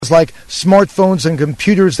like smartphones and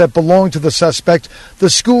computers that belong to the suspect. The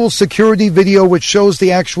school's security video, which shows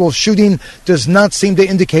the actual shooting, does not seem to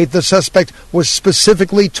indicate the suspect was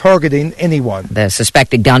specifically targeting anyone. The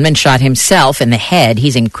suspected gunman shot himself in the head.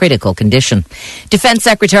 He's in critical condition. Defense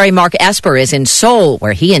Secretary Mark Esper is in Seoul,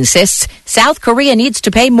 where he insists South Korea needs to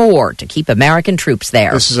pay more to keep American troops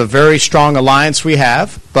there. This is a very strong alliance we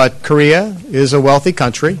have, but Korea is a wealthy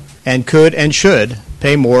country and could and should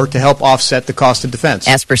pay more to help offset the cost of defense.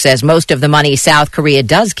 Esper says most of the money South Korea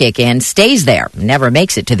does kick in stays there, never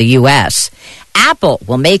makes it to the U.S. Apple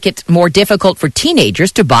will make it more difficult for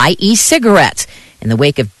teenagers to buy e-cigarettes. In the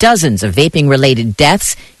wake of dozens of vaping-related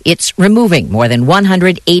deaths, it's removing more than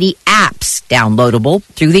 180 apps downloadable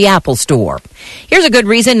through the Apple Store. Here's a good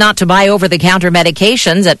reason not to buy over-the-counter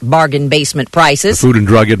medications at bargain basement prices. The Food and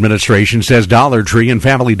Drug Administration says Dollar Tree and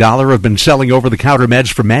Family Dollar have been selling over-the-counter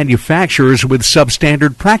meds from manufacturers with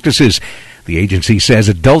substandard practices. The agency says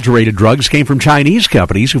adulterated drugs came from Chinese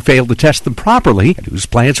companies who failed to test them properly and whose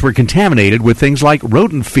plants were contaminated with things like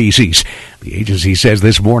rodent feces. The agency says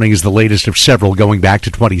this warning is the latest of several going back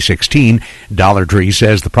to 2016. Dollar Tree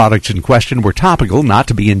says the products in question were topical, not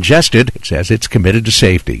to be ingested. It says it's committed to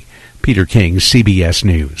safety. Peter King, CBS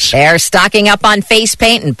News. They're stocking up on face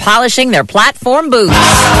paint and polishing their platform boots.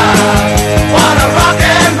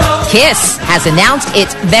 Kiss has announced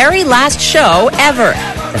its very last show ever.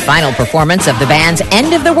 The final performance of the band's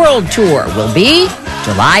End of the World tour will be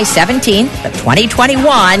July 17th of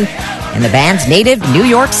 2021 in the band's native New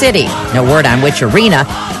York City. No word on which arena.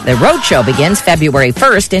 The road show begins February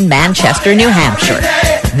 1st in Manchester, New Hampshire.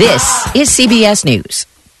 This is CBS News.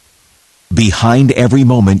 Behind every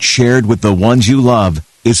moment shared with the ones you love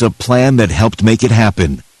is a plan that helped make it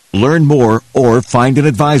happen. Learn more or find an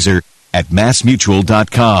advisor at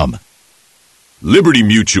MassMutual.com. Liberty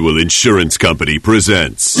Mutual Insurance Company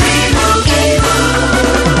presents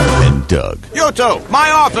and Doug. Yoto, my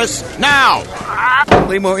office, now!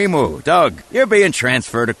 Limu, Doug, you're being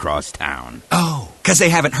transferred across town. Oh, because they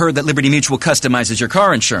haven't heard that Liberty Mutual customizes your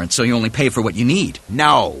car insurance, so you only pay for what you need.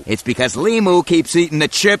 No, it's because Limu keeps eating the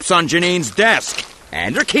chips on Janine's desk.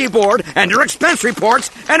 And her keyboard, and her expense reports,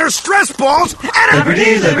 and her stress balls, and her...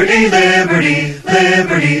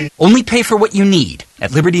 Liberty. Only pay for what you need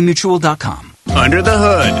at LibertyMutual.com. Under the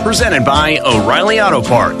Hood, presented by O'Reilly Auto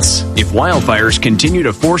Parts. If wildfires continue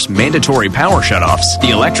to force mandatory power shutoffs,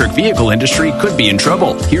 the electric vehicle industry could be in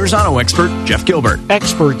trouble. Here's auto expert Jeff Gilbert.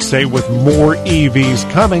 Experts say with more EVs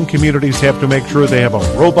coming, communities have to make sure they have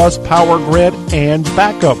a robust power grid and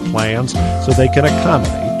backup plans so they can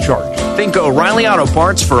accommodate charging. Think O'Reilly Auto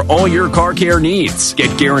Parts for all your car care needs.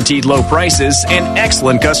 Get guaranteed low prices and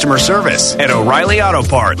excellent customer service at O'Reilly Auto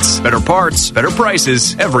Parts. Better parts, better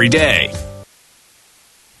prices every day.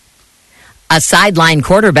 A sideline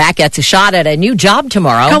quarterback gets a shot at a new job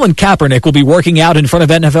tomorrow. Colin Kaepernick will be working out in front of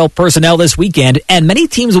NFL personnel this weekend, and many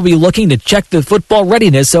teams will be looking to check the football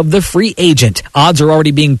readiness of the free agent. Odds are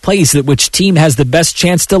already being placed at which team has the best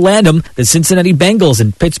chance to land him. The Cincinnati Bengals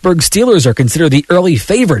and Pittsburgh Steelers are considered the early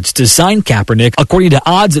favorites to sign Kaepernick, according to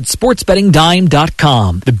odds at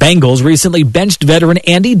sportsbettingdime.com. The Bengals recently benched veteran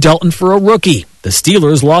Andy Dalton for a rookie. The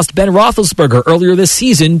Steelers lost Ben Roethlisberger earlier this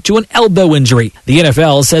season to an elbow injury. The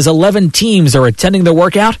NFL says 11 teams are attending the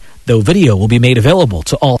workout, though video will be made available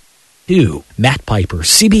to all. Matt Piper,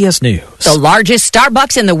 CBS News. The largest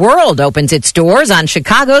Starbucks in the world opens its doors on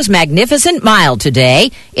Chicago's Magnificent Mile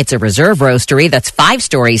today. It's a reserve roastery that's 5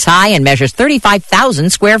 stories high and measures 35,000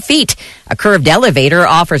 square feet. A curved elevator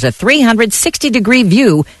offers a 360-degree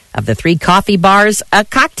view of the 3 coffee bars, a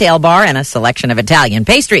cocktail bar, and a selection of Italian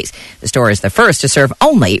pastries. The store is the first to serve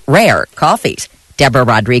only rare coffees. Deborah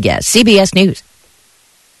Rodriguez, CBS News.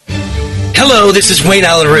 Hello, this is Wayne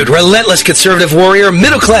Allen Root, relentless conservative warrior,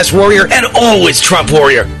 middle-class warrior, and always Trump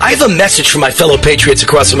warrior. I have a message for my fellow patriots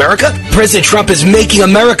across America. President Trump is making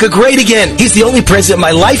America great again. He's the only president in my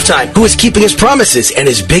lifetime who is keeping his promises, and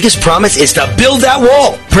his biggest promise is to build that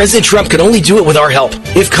wall. President Trump can only do it with our help.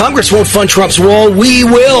 If Congress won't fund Trump's wall, we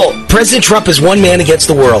will. President Trump is one man against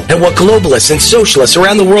the world, and what globalists and socialists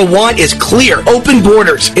around the world want is clear, open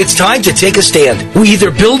borders. It's time to take a stand. We either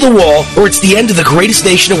build the wall, or it's the end of the greatest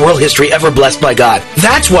nation in world history ever blessed by God.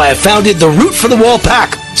 That's why I founded the Root for the Wall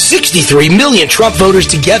PAC. 63 million Trump voters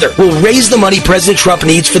together will raise the money President Trump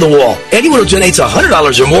needs for the wall. Anyone who donates $100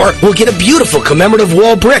 or more will get a beautiful commemorative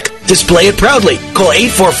wall brick. Display it proudly. Call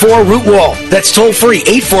 844-ROOT-WALL. That's toll free,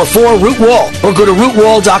 844-ROOT-WALL. Or go to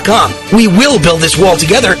rootwall.com. We will build this wall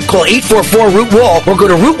together. Call 844-ROOT-WALL or go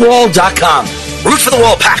to rootwall.com. Root for the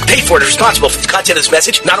Wall PAC. Paid for and responsible for the content of this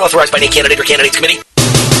message. Not authorized by any candidate or candidates committee.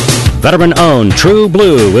 Veteran-owned True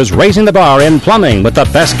Blue is raising the bar in plumbing with the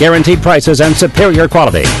best guaranteed prices and superior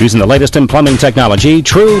quality. Using the latest in plumbing technology,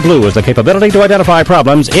 True Blue has the capability to identify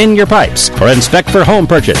problems in your pipes or inspect for home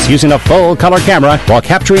purchase using a full-color camera while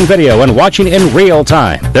capturing video and watching in real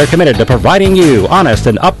time. They're committed to providing you honest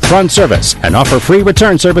and upfront service and offer free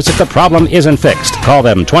return service if the problem isn't fixed. Call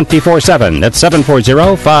them 24/7 at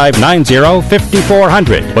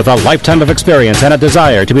 740-590-5400. With a lifetime of experience and a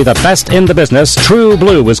desire to be the best in the business, True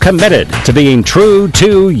Blue is committed to being true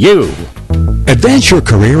to you. Advance your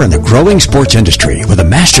career in the growing sports industry with a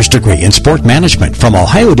master's degree in sport management from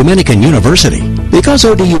Ohio Dominican University. Because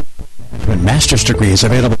ODU master's degree is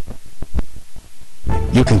available,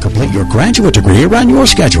 you can complete your graduate degree around your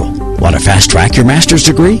schedule. Want to fast-track your master's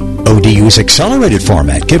degree? ODU's accelerated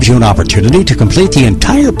format gives you an opportunity to complete the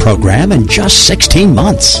entire program in just 16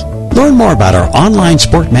 months. Learn more about our online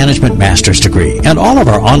sport management master's degree and all of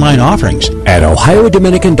our online offerings at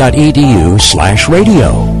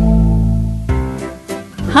ohiodominican.edu/radio.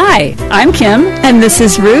 Hi, I'm Kim. And this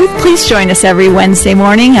is Ruth. Please join us every Wednesday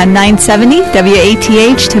morning on 970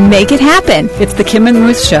 WATH to make it happen. It's the Kim and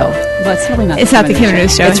Ruth Show. Well, it's really not. It's not the Kim and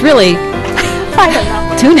Ruth Show. It's really... I don't know.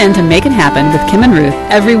 Tune in to Make It Happen with Kim and Ruth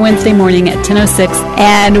every Wednesday morning at 10:06.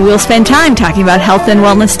 And we'll spend time talking about health and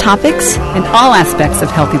wellness topics and all aspects of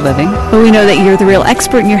healthy living. But we know that you're the real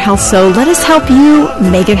expert in your health, so let us help you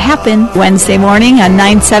make it happen. Wednesday morning on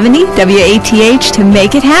 970 WATH to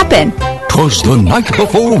make it happen. 'Twas the night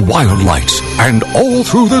before Wild Lights, and all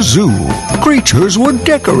through the zoo, creatures were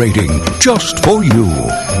decorating just for you.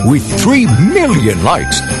 With 3 million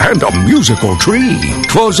lights and a musical tree,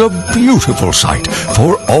 'twas a beautiful sight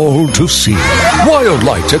for all to see. Wild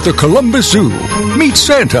Lights at the Columbus Zoo. Meet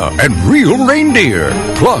Santa and real reindeer.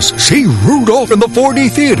 Plus, see Rudolph in the 4D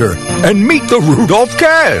Theater and meet the Rudolph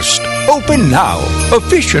cast. Open now.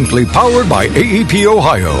 Efficiently powered by AEP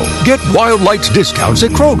Ohio. Get Wild Lights discounts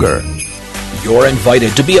at Kroger. You're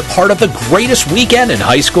invited to be a part of the greatest weekend in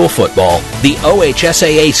high school football, the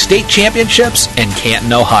OHSAA State Championships in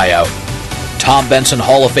Canton, Ohio. Tom Benson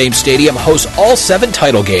Hall of Fame Stadium hosts all 7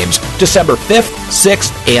 title games, December 5th,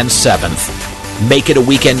 6th, and 7th. Make it a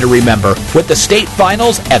weekend to remember with the state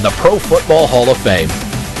finals and the Pro Football Hall of Fame.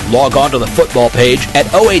 Log on to the football page at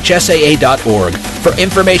ohsaa.org for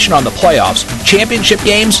information on the playoffs, championship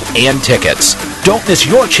games, and tickets. Don't miss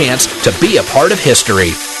your chance to be a part of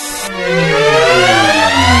history.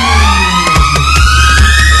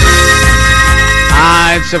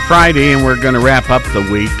 It's a Friday, and we're going to wrap up the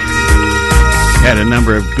week. Had a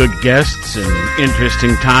number of good guests and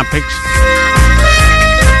interesting topics.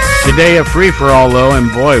 Today, a free-for-all, though,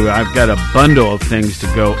 and boy, I've got a bundle of things to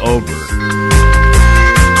go over.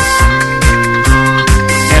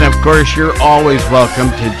 And, of course, you're always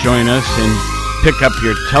welcome to join us and pick up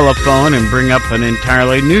your telephone and bring up an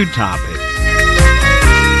entirely new topic.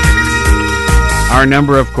 Our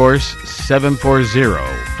number, of course,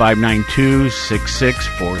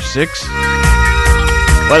 740-592-6646.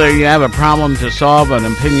 Whether you have a problem to solve, an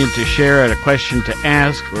opinion to share, a question to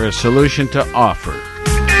ask, or a solution to offer.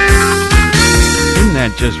 Didn't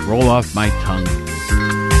that just roll off my tongue?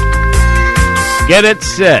 Get it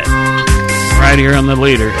set. Right here on the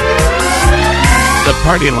leader. The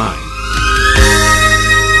party line.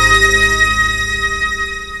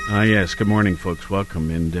 Yes, good morning, folks.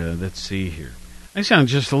 Welcome. And let's see here. I sound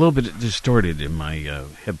just a little bit distorted in my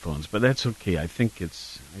headphones, but that's okay. I think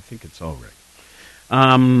it's all right.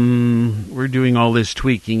 We're doing all this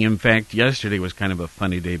tweaking. In fact, yesterday was kind of a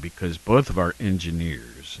funny day because both of our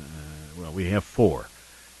engineers, well, we have 4,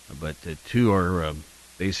 but 2 are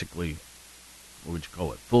basically, what would you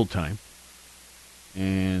call it, full-time,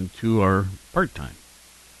 and 2 are part-time.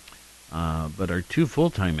 But our 2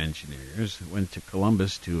 full-time engineers went to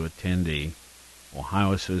Columbus to attend a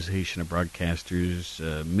Ohio Association of Broadcasters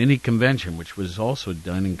mini convention, which was also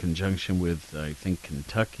done in conjunction with, I think,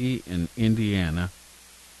 Kentucky and Indiana,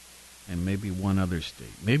 and maybe one other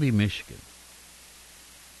state, maybe Michigan.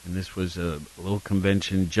 And this was a little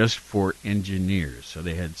convention just for engineers, so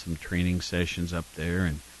they had some training sessions up there.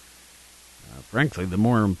 And frankly, the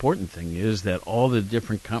more important thing is that all the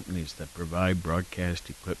different companies that provide broadcast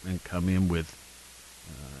equipment come in with,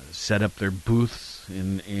 set up their booths,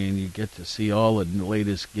 and you get to see all the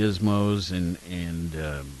latest gizmos and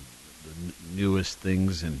the newest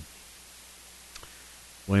things. And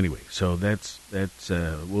well, anyway, so that's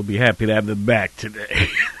we'll be happy to have them back today,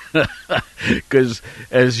 because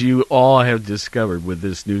as you all have discovered with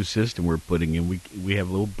this new system we're putting in, we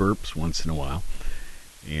have little burps once in a while,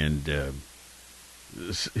 and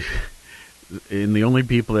the only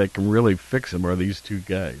people that can really fix them are these 2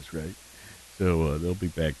 guys, right? So they'll be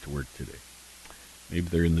back to work today. Maybe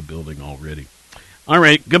they're in the building already. All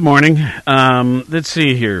right, good morning. Let's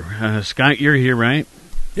see here. Scott, you're here, right?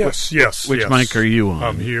 Yes. Which mic are you on?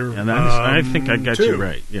 I'm here. And I think I got you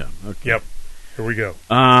right. Yeah. Okay. Yep. Here we go.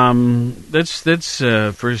 Let's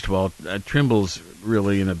first of all, Trimble's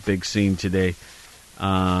really in a big scene today,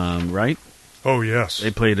 right? Oh, yes.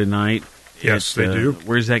 They play tonight. Yes, they do.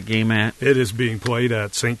 Where's that game at? It is being played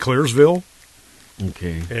at St. Clairsville.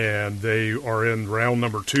 Okay. And they are in round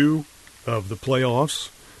number 2 of the playoffs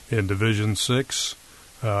in Division 6.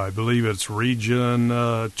 I believe it's Region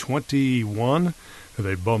 21.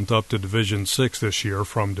 They bumped up to Division 6 this year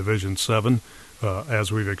from Division 7,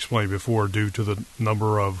 as we've explained before, due to the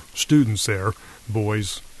number of students there,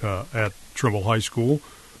 boys at Trimble High School.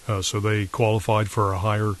 So they qualified for a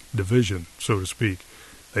higher division, so to speak.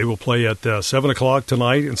 They will play at 7 o'clock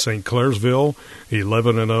tonight in St. Clairsville,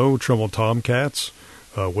 11-0 Trimble Tomcats.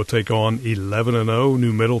 We'll take on 11-0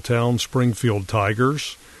 New Middletown Springfield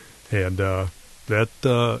Tigers. And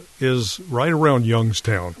that is right around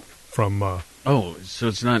Youngstown from so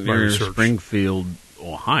it's not near Springfield,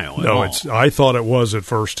 Ohio at all. No, I thought it was at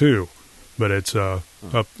first too, but it's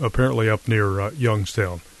apparently up near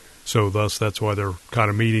Youngstown. So thus, that's why they're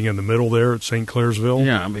kind of meeting in the middle there at St. Clairsville.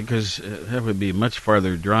 Yeah, because that would be a much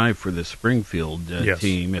farther drive for the Springfield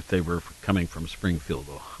team if they were coming from Springfield,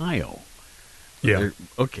 Ohio. Yeah.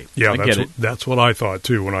 Okay. Yeah, I get it. That's what I thought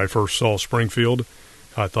too when I first saw Springfield.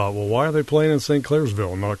 I thought, well, why are they playing in St.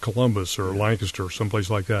 Clairsville, not Columbus or Lancaster, or someplace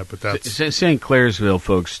like that? But that's St. Clairsville,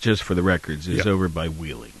 folks. Just for the records, is over by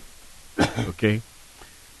Wheeling. Okay.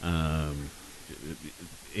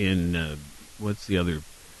 In what's the other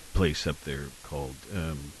place up there called?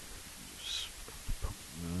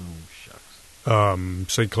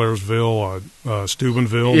 St. Clairsville,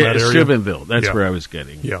 Steubenville, yeah, that area. Steubenville. That's where I was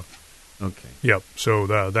getting. Yeah. Okay. Yep. So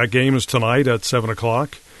that game is tonight at 7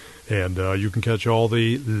 o'clock. And you can catch all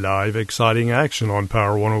the live, exciting action on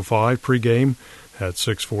Power 105 pregame at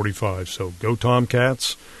 6:45. So go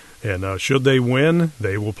Tomcats. And should they win,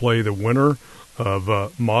 they will play the winner of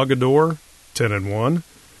Mogadore, 10-1,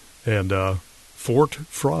 and Fort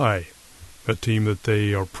Fry, a team that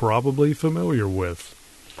they are probably familiar with.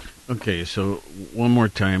 Okay, so one more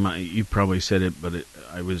time. You probably said it, but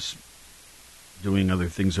I was doing other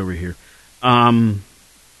things over here.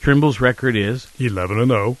 Trimble's record is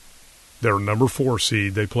 11-0. They're number 4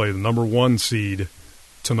 seed. They play the number 1 seed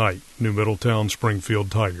tonight, New Middletown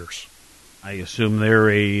Springfield Tigers. I assume they're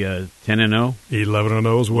a 10-0?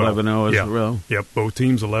 11-0 as well. 11-0 as well? Yep, both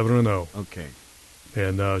teams 11-0. Okay.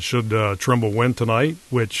 And should Trimble win tonight,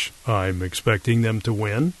 which I'm expecting them to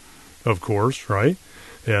win, of course, right?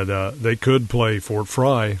 And they could play Fort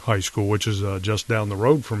Fry High School, which is just down the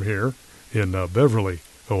road from here in Beverly,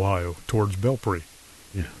 Ohio, towards Belpre.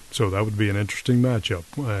 Yeah. So that would be an interesting matchup,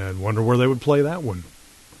 and wonder where they would play that one.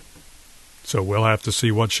 So we'll have to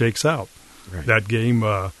see what shakes out. Right. That game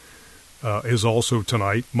is also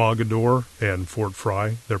tonight, Mogadore and Fort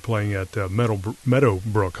Fry. They're playing at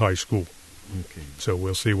Meadowbrook High School. Okay. So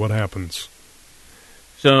we'll see what happens.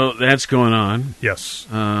 So that's going on. Yes.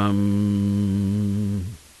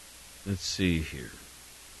 Let's see here.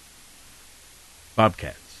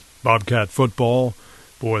 Bobcats. Bobcat football.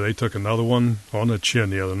 Boy, they took another one on the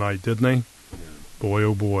chin the other night, didn't they? Yeah. Boy,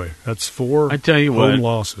 oh boy. That's 4 I tell you home what,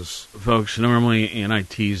 losses. Folks, normally, and I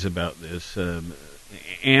tease about this,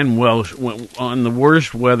 Ann Welsh, on the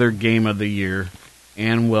worst weather game of the year,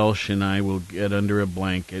 Ann Welsh and I will get under a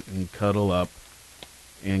blanket and cuddle up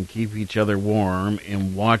and keep each other warm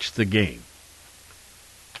and watch the game.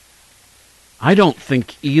 I don't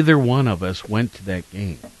think either one of us went to that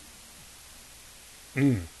game.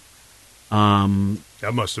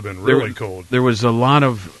 That must have been really cold. There was a lot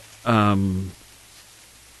of,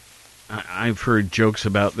 I've heard jokes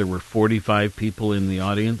about there were 45 people in the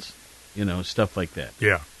audience, stuff like that.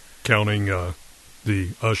 Yeah, counting the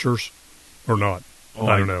ushers or not.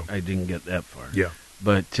 I don't know. I didn't get that far. Yeah.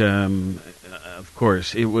 But, of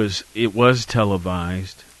course, it was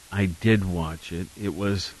televised. I did watch it. It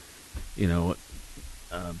was,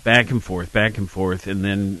 back and forth, and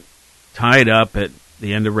then tied up at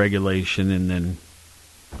the end of regulation, and then,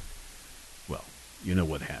 well, you know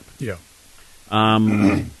what happened. Yeah.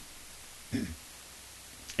 And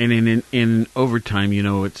in overtime,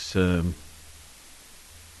 it's, how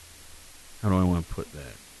do I want to put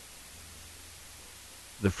that?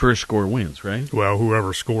 The first score wins, right? Well,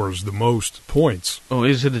 whoever scores the most points. Oh,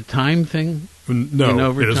 is it a time thing?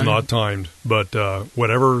 No, it is not timed. But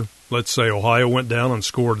whatever, let's say Ohio went down and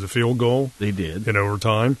scored the field goal. They did. In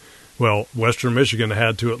overtime. Well, Western Michigan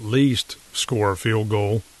had to at least score a field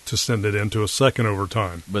goal to send it into a second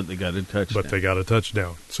overtime. But they got a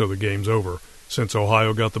touchdown. So the game's over. since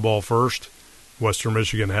Ohio got the ball first, Western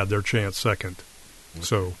Michigan had their chance second.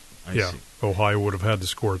 So, I see. Ohio would have had to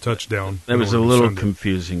score a touchdown. That was a little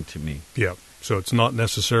confusing to me. Yeah, so it's not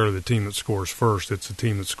necessarily the team that scores first. It's the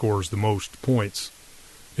team that scores the most points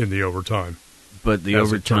in the overtime. But the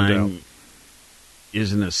overtime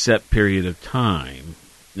isn't a set period of time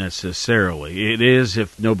necessarily. It is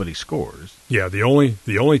if nobody scores. Yeah, the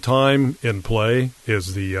only time in play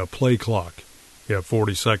is the play clock. You have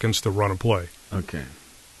 40 seconds to run a play. Okay.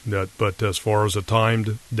 But as far as a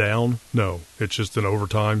timed down, no. It's just an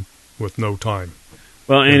overtime with no time.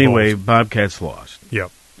 Well, anyway, Bobcats lost. Yep.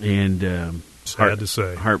 And sad to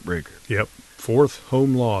say. Heartbreaker. Yep. 4th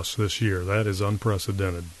home loss this year. That is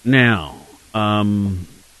unprecedented. Now,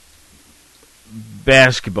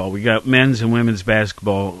 basketball. We got men's and women's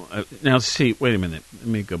basketball. Now, see, wait a minute. Let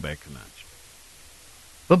me go back a notch.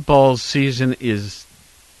 Football season isn't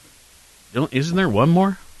there one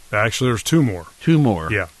more? Actually, there's 2 more. 2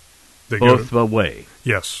 more. Yeah. Both away.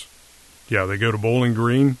 Yes. Yeah, they go to Bowling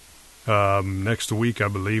Green next week, I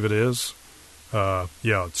believe it is.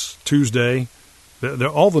 It's Tuesday.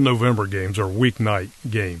 All the November games are weeknight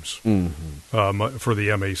games for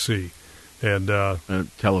the MAC. And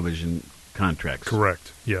television contracts.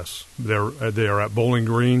 Correct, yes. They are at Bowling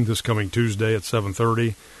Green this coming Tuesday at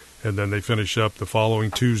 7:30, and then they finish up the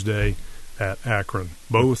following Tuesday at Akron.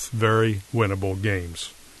 Both very winnable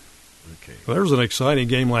games. Okay. Well, there was an exciting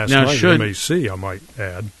game last night at MAC, I might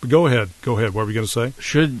add. But go ahead. What were you going to say?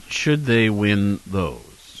 Should they win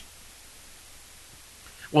those?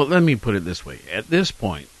 Well, let me put it this way. At this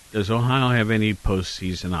point, does Ohio have any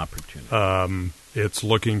postseason opportunity? It's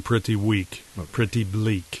looking pretty weak, pretty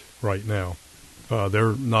bleak right now.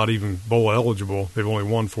 They're not even bowl eligible. They've only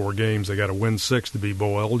won 4 games. They got to win 6 to be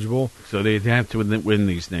bowl eligible. So they'd have to win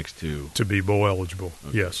these next 2 to be bowl eligible.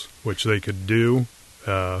 Okay. Yes, which they could do.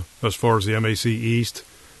 As far as the MAC East,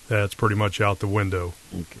 that's pretty much out the window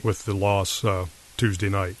with the loss Tuesday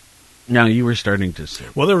night. Now, you were starting to say.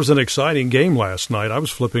 Well, there was an exciting game last night. I was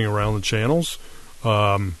flipping around the channels.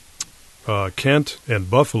 Kent and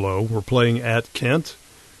Buffalo were playing at Kent,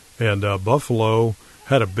 and Buffalo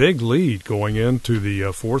had a big lead going into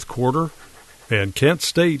the fourth quarter, and Kent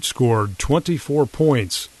State scored 24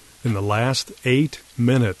 points in the last 8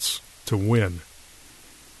 minutes to win.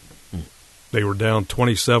 They were down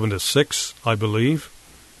 27-6, I believe,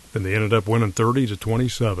 and they ended up winning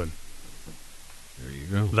 30-27. There you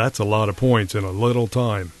go. That's a lot of points in a little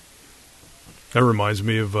time. That reminds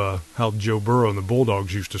me of how Joe Burrow and the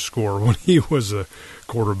Bulldogs used to score when he was a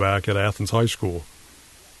quarterback at Athens High School.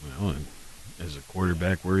 Well, and as a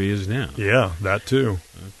quarterback where he is now. Yeah, that too.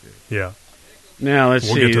 Okay. Yeah. Now, let's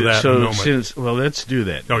see. We'll get to that in a moment. Let's do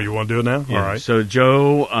that. Oh, you want to do it now? Yeah. All right. So,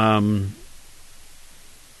 Joe,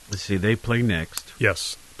 let's see, they play next.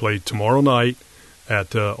 Yes, play tomorrow night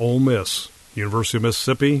at Ole Miss, University of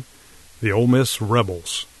Mississippi, the Ole Miss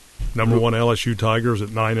Rebels. Number 1 LSU Tigers at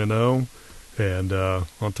 9-0. And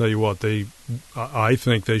I'll tell you what, I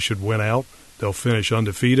think they should win out. They'll finish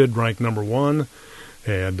undefeated, ranked number 1,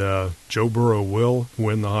 and Joe Burrow will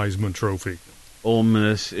win the Heisman Trophy. Ole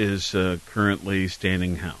Miss is currently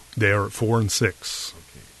standing how? They are at 4-6.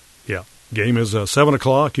 Okay. Yeah. Game is 7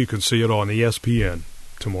 o'clock. You can see it on ESPN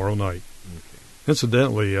tomorrow night. Okay.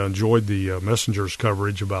 Incidentally, I enjoyed the Messenger's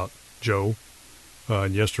coverage about Joe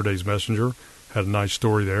in yesterday's Messenger. Had a nice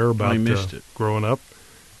story there about growing up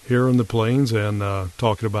here in the Plains and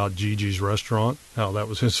talking about Gigi's restaurant, how that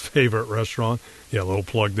was his favorite restaurant. Yeah, a little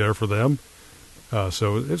plug there for them.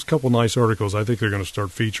 So it's a couple nice articles. I think they're going to start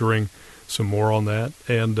featuring some more on that.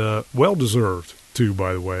 And well-deserved, too,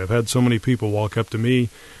 by the way. I've had so many people walk up to me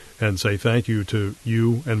and say thank you to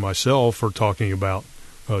you and myself for talking about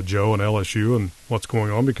Joe and LSU and what's going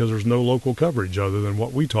on, because there's no local coverage other than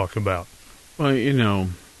what we talk about. Well, you know,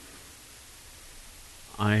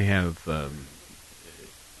 I have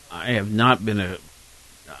not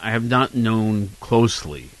known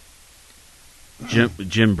closely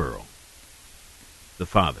Jim Burrow, the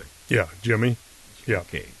father. Yeah, Jimmy. Yeah.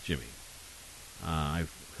 Okay, Jimmy.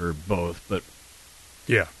 I've heard both, but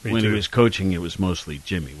yeah, when he was coaching, it was mostly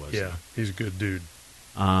Jimmy, wasn't it? Yeah, he's a good dude.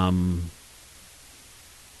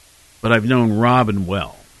 But I've known Robin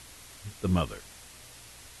well, the mother.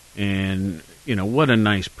 And, you know, what a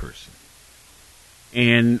nice person.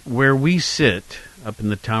 And where we sit up in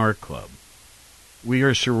the Tower Club, we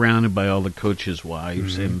are surrounded by all the coaches'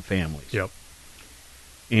 wives and families. Yep.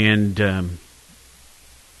 And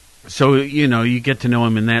so, you know, you get to know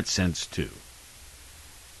them in that sense, too.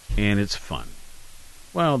 And it's fun.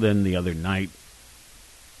 Well, then the other night,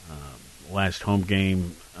 last home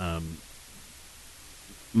game,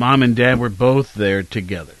 Mom and Dad were both there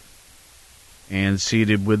together. and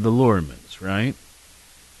seated with the Lormans, right?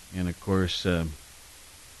 And, of course,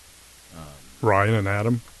 Ryan and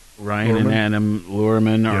Adam. Ryan Lorman. and Adam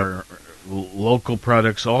Lorman Yep. are local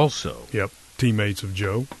products also. Yep, teammates of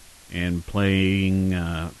Joe. And playing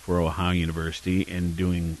for Ohio University and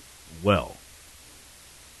doing well.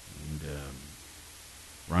 And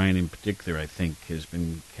Ryan in particular, I think, has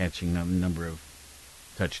been catching a number of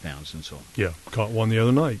touchdowns and so on. Yeah, caught one the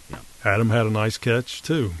other night. Yeah. Adam had a nice catch,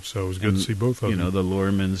 too, so it was good to see both of them. You know, the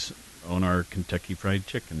Lormans own our Kentucky Fried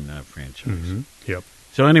Chicken franchise. Mm-hmm. Yep.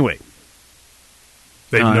 So anyway.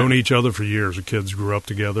 They've known each other for years. The kids grew up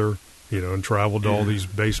together, and traveled to all these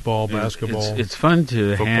baseball, basketball, It's fun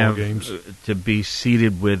to football have games. To be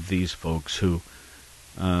seated with these folks who,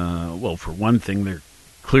 well, for one thing, they're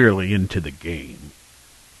clearly into the game.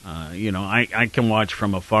 I can watch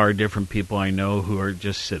from afar different people I know who are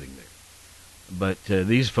just sitting there. But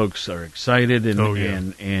these folks are excited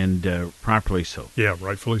and properly so. Yeah,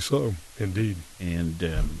 rightfully so, indeed.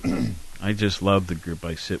 And I just love the group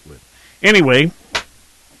I sit with. Anyway,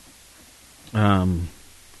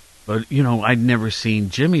 but, I'd never seen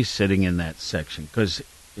Jimmy sitting in that section because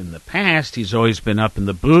in the past he's always been up in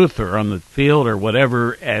the booth or on the field or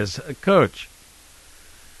whatever as a coach.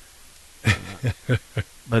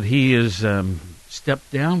 But he has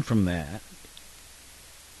stepped down from that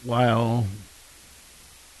while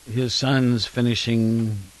his son's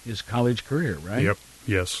finishing his college career, right? Yep.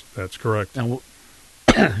 Yes, that's correct. Now,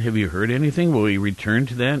 have you heard anything? Will he return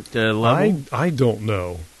to that level? I don't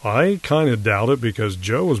know. I kind of doubt it because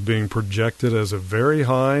Joe is being projected as a very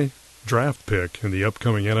high draft pick in the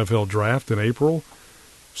upcoming NFL draft in April.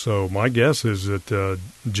 So my guess is that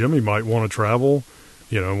Jimmy might want to travel,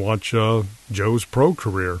 and watch Joe's pro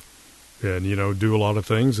career and, do a lot of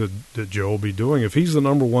things that Joe will be doing. If he's the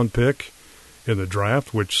number one pick in the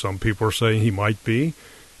draft, which some people are saying he might be,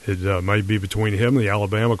 it might be between him, the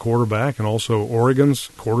Alabama quarterback, and also Oregon's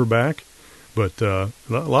quarterback. But a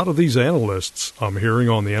lot of these analysts I'm hearing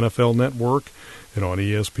on the NFL Network and on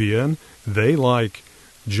ESPN, they like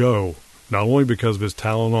Joe, not only because of his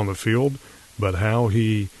talent on the field, but how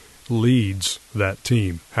he leads that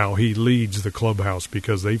team, how he leads the clubhouse,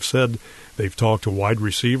 because they've talked to wide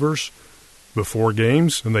receivers before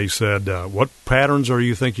games, and they said, what patterns are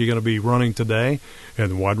you think you're going to be running today?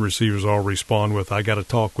 And the wide receivers all respond with, I got to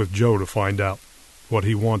talk with Joe to find out what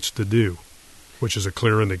he wants to do, which is a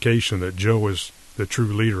clear indication that Joe is the true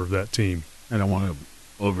leader of that team. I don't want to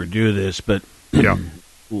overdo this, but yeah.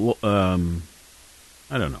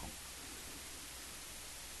 I don't know.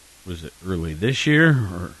 Was it early this year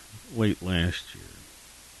or late last year?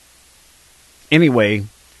 Anyway,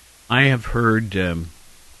 I have heard,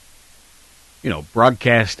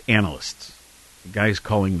 broadcast analysts, the guys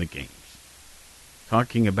calling the games,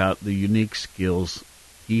 talking about the unique skills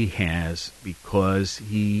he has because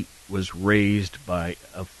he was raised by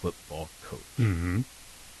a football coach. Mm-hmm.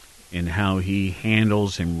 And how he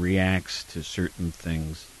handles and reacts to certain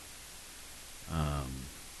things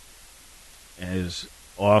as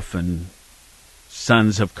often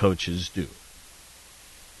sons of coaches do.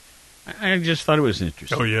 I just thought it was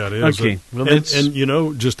interesting. Oh, yeah, it is. Okay. Well,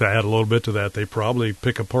 and just to add a little bit to that, they probably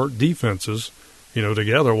pick apart defenses,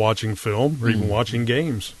 together watching film or even watching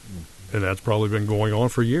games. And that's probably been going on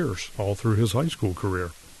for years, all through his high school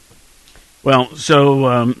career. Well,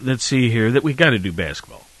 so let's see here. That we got to do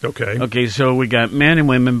basketball. Okay. Okay, so we got men and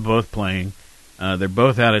women both playing. They're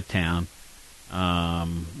both out of town.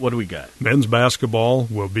 What do we got? Men's basketball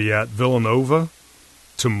will be at Villanova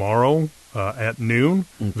tomorrow at noon.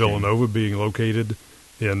 Okay. Villanova being located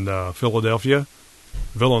in Philadelphia.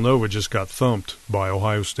 Villanova just got thumped by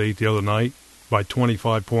Ohio State the other night by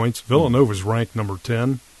 25 points. Villanova's ranked number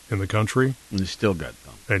 10 in the country. And still got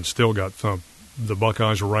thumped. The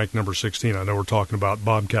Buckeyes are ranked number 16. I know we're talking about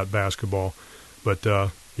Bobcat basketball. But,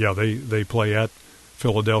 they play at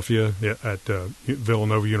Philadelphia at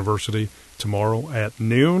Villanova University tomorrow at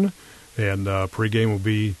noon. And pregame will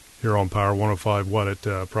be here on Power 105,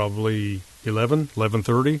 at probably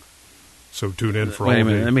 11:30. So tune in for all Wait a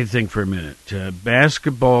minute. the... Let me think for a minute.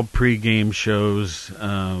 Basketball pregame shows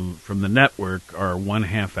from the network are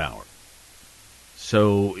 1/2 hour.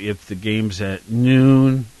 So if the game's at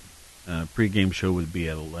noon, pregame show would be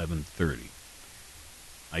at 11:30.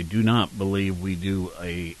 I do not believe we do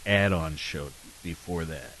a add-on show before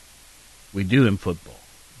that. We do in football.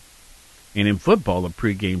 And in football, the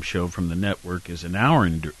pregame show from the network is an hour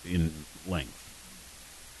in length.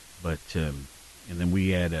 But and then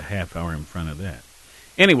we add a half hour in front of that.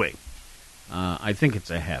 Anyway, I think it's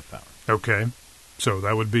a half hour. Okay. So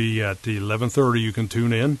that would be at 11:30. You can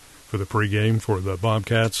tune in for the pregame for the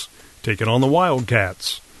Bobcats taking on the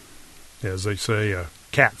Wildcats. as they say, a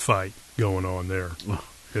cat fight going on there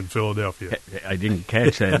in Philadelphia. I didn't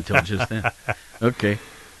catch that until just then. Okay.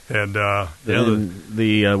 And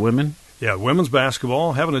the women? Yeah, women's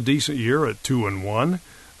basketball having a decent year at 2-1.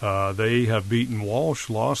 They have beaten Walsh,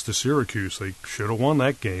 lost to Syracuse. They should have won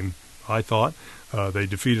that game, I thought. They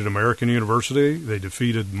defeated American University. They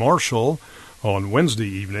defeated Marshall on Wednesday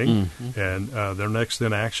evening, and they're next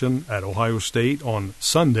in action at Ohio State on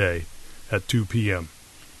Sunday at 2 p.m.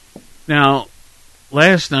 Now,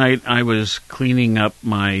 last night I was cleaning up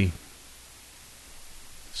my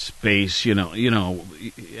space. You know,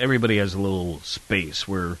 everybody has a little space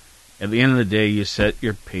where at the end of the day you set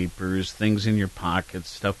your papers, things in your pockets,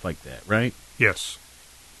 stuff like that, right? Yes.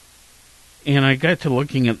 And I got to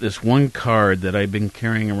looking at this one card that I've been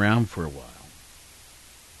carrying around for a while.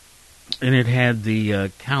 And it had the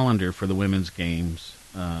calendar for the women's games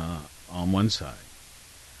on one side.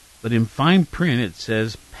 But in fine print it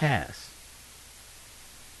says pass.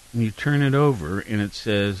 And you turn it over and it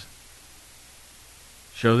says,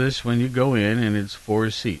 show this when you go in, and it's 4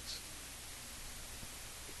 seats.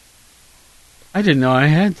 I didn't know I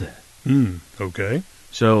had that. Okay.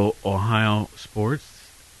 So, Ohio Sports,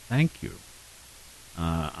 thank you.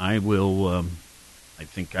 I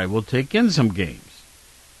think I will take in some games.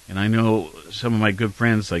 And I know some of my good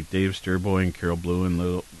friends like Dave Sturboy and Carol Blue and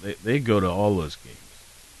Lou, they go to all those games.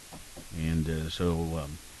 And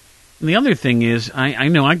and the other thing is, I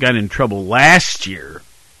know I got in trouble last year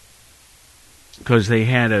because they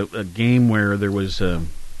had a game where there was a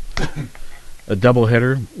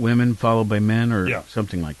doubleheader, women followed by men, or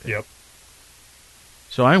something like that. Yep.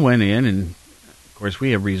 So I went in, and of course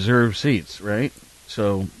we have reserved seats, right?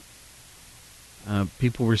 So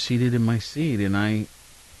people were seated in my seat, and I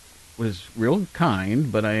was real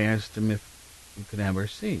kind, but I asked them if we could have our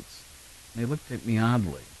seats. They looked at me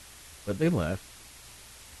oddly, but they left.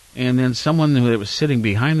 And then someone that was sitting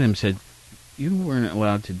behind them said, "You weren't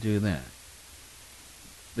allowed to do that.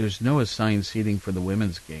 There's no assigned seating for the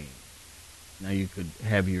women's game. Now you could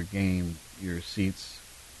have your seats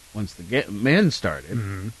once the men started."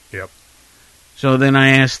 Mm-hmm. Yep. So then I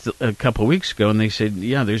asked a couple of weeks ago, and they said,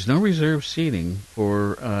 "Yeah, there's no reserved seating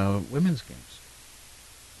for women's games.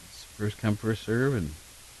 It's first come, first serve." And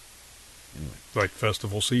anyway, like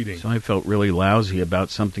festival seating. So I felt really lousy about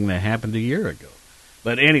something that happened a year ago.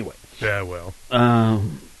 But anyway. Yeah, well.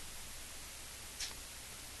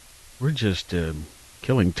 We're just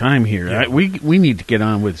killing time here. Yeah. We need to get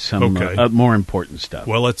on with some more important stuff.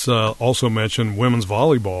 Well, let's also mention women's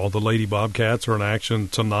volleyball. The Lady Bobcats are in action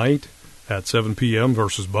tonight at 7 p.m.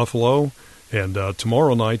 versus Buffalo, and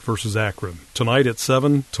tomorrow night versus Akron. Tonight at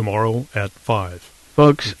 7, tomorrow at 5.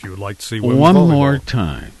 Folks, if you would like to see women's one volleyball. more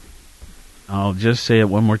time. I'll just say it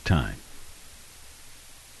one more time.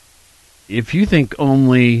 If you think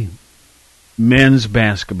only men's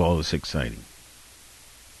basketball is exciting,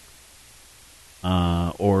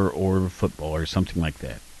 or football or something like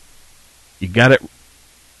that,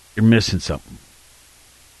 you're missing something.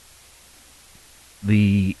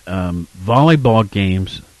 The volleyball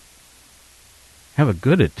games have a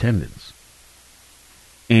good attendance,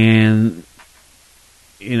 and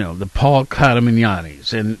the Paul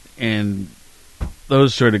Cotamagnanis and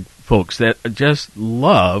those sort of folks that just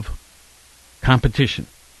love competition.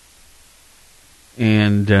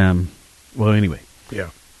 And anyway,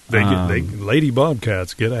 yeah, they Lady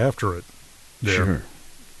Bobcats get after it there. Sure.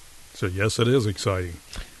 So yes, it is exciting.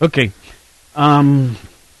 Okay.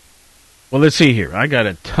 Well, let's see here. I got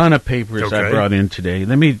a ton of papers I brought in today.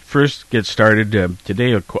 Let me first get started.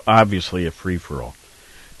 Today, obviously, a free-for-all.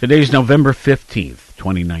 Today's November 15th,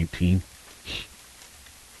 2019.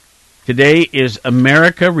 Today is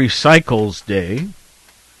America Recycles Day.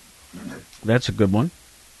 That's a good one.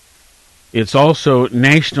 It's also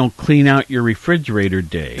National Clean Out Your Refrigerator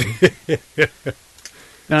Day.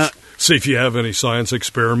 Now, see if you have any science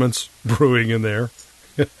experiments brewing in there.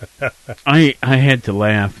 I had to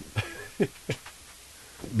laugh.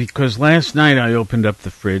 Because last night I opened up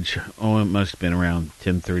the fridge. It must have been around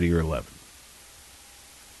 10:30 or 11.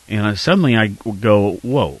 And suddenly I go,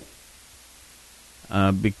 whoa.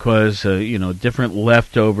 Because, different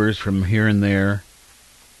leftovers from here and there.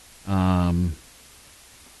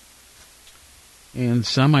 And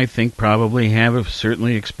some, I think, probably have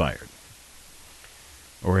certainly expired.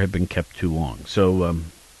 Or have been kept too long. So,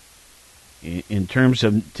 in terms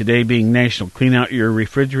of today being National Clean Out Your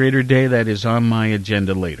Refrigerator Day, that is on my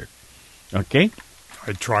agenda later. Okay?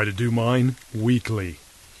 I try to do mine weekly.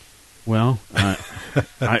 Well,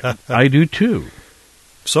 I do too.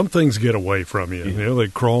 Some things get away from you. They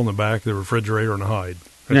crawl in the back of the refrigerator and hide.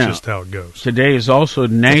 That's just how it goes. Today is also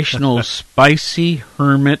National Spicy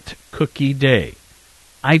Hermit Cookie Day.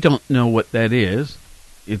 I don't know what that is.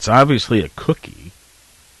 It's obviously a cookie.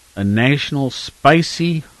 A National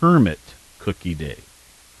Spicy Hermit Cookie Day.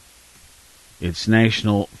 It's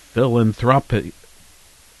National Philanthropy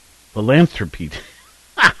Day.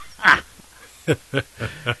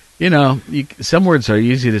 You know, some words are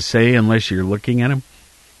easy to say unless you're looking at them.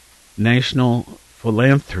 National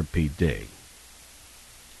Philanthropy Day.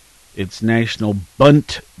 It's National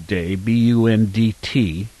Bunt Day,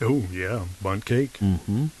 B-U-N-D-T. Oh, yeah, bunt cake.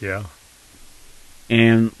 Mm-hmm. Yeah.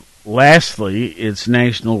 And lastly, it's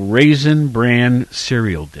National Raisin Bran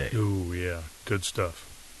Cereal Day. Oh, yeah, good stuff.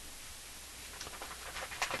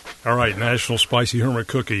 All right, National Spicy Hermit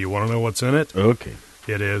Cookie. You want to know what's in it? Okay.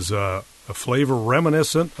 It is a flavor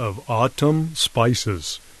reminiscent of autumn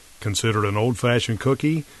spices. Considered an old-fashioned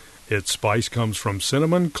cookie, its spice comes from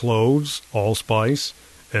cinnamon, cloves, allspice,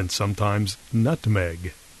 and sometimes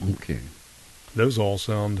nutmeg. Okay. Those all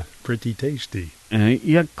sound pretty tasty.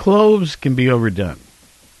 Yeah, cloves can be overdone.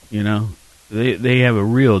 You know, they have a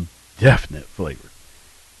real definite flavor.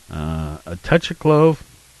 A touch of clove,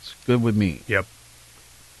 it's good with me. Yep.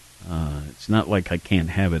 It's not like I can't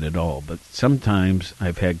have it at all, but sometimes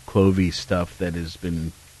I've had clovey stuff that has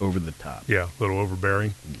been over the top. Yeah, a little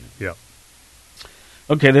overbearing. Yeah.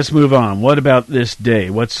 Okay, let's move on. What about this day?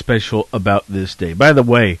 What's special about this day? By the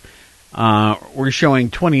way, we're showing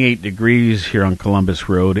 28 degrees here on Columbus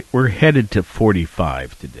Road. We're headed to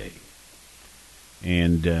 45 today.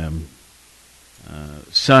 And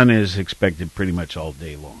sun is expected pretty much all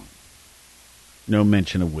day long. No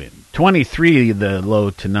mention of wind. 23 the low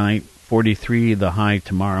tonight, 43 the high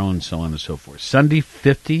tomorrow, and so on and so forth. Sunday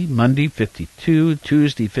 50, Monday 52,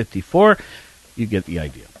 Tuesday 54. You get the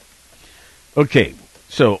idea. Okay,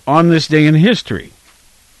 so on this day in history,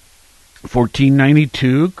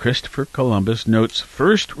 1492, Christopher Columbus notes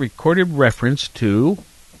first recorded reference to,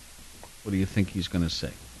 what do you think he's going to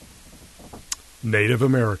say? Native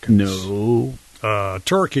Americans. No.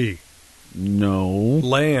 Turkey. No.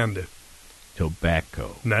 Land.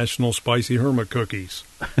 Tobacco. National Spicy Hermit Cookies.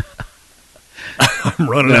 I'm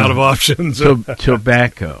running out of options.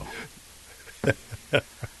 Tobacco.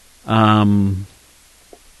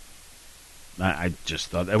 I just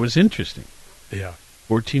thought that was interesting. Yeah.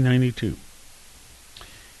 1492.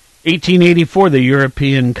 1884, the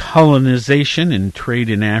European colonization and trade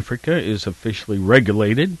in Africa is officially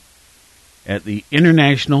regulated at the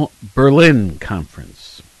International Berlin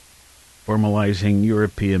Conference, formalizing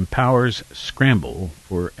European powers' scramble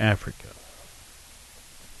for Africa.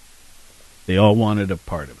 They all wanted a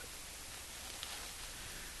part of it.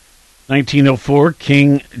 1904,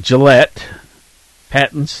 King Gillette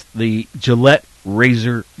patents the Gillette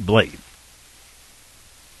razor blade.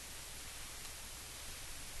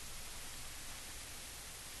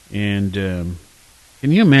 And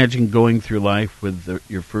can you imagine going through life with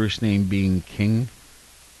your first name being King?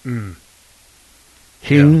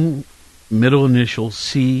 King, yeah. Middle initial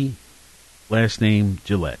C, last name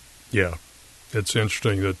Gillette. Yeah. It's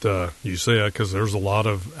interesting that you say that because there's a lot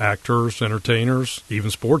of actors, entertainers, even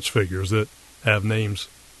sports figures that have names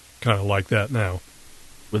kind of like that now.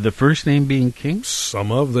 With the first name being King?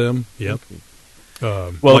 Some of them, yep.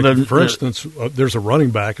 Okay. For instance, there's a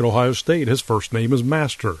running back at Ohio State. His first name is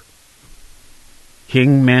Master.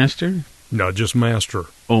 King Master? No, just Master.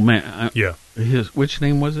 Oh, man. Yeah. Which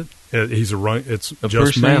name was it? It's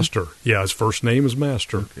just Master. Yeah, his first name is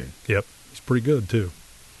Master. Okay. Yep. He's pretty good, too.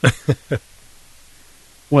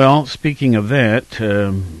 Well, speaking of that,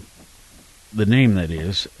 the name that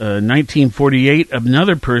is, 1948,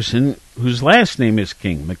 another person whose last name is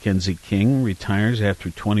King, Mackenzie King, retires after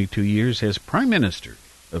 22 years as Prime Minister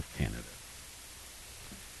of Canada.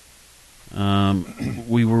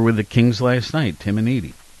 We were with the Kings last night, Tim and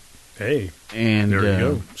Edie. Hey, and there you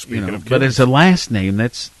go. Speaking of Kings. But as a last name,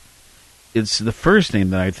 it's the first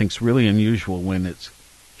name that I think is really unusual when it's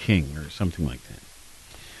King or something like that.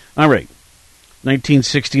 All right.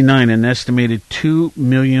 1969, an estimated 2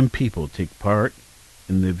 million people take part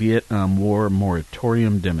in the Vietnam War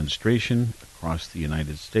moratorium demonstration across the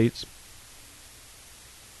United States.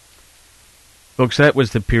 Folks, that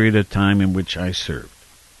was the period of time in which I served.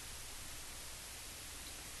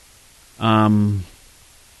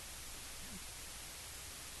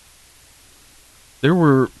 There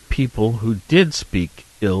were people who did speak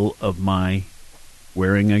ill of my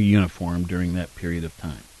wearing a uniform during that period of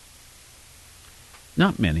time.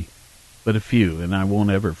 Not many, but a few, and I won't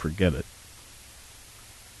ever forget it.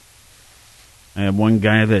 I had one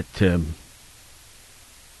guy that,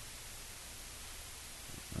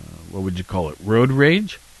 what would you call it, road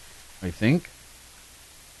rage, I think.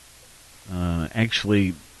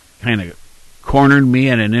 actually kind of cornered me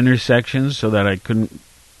at an intersection so that I couldn't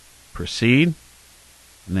proceed,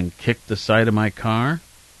 and then kicked the side of my car,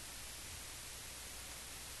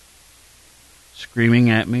 screaming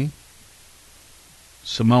at me.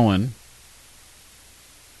 Samoan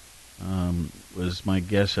was my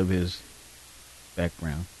guess of his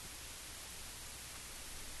background.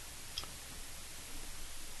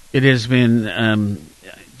 It has been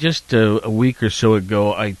just a week or so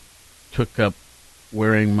ago, I took up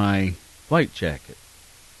wearing my flight jacket,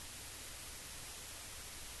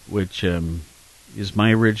 which is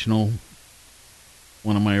my original,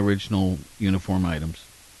 one of my original uniform items.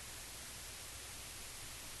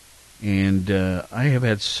 And I have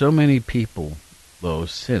had so many people, though,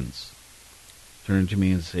 since turn to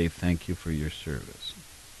me and say, thank you for your service.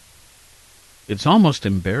 It's almost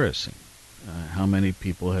embarrassing how many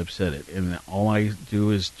people have said it. And all I do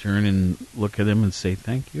is turn and look at them and say,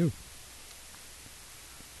 thank you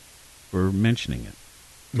for mentioning it.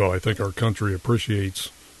 Well, I think our country appreciates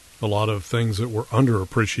a lot of things that were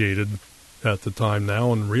underappreciated at the time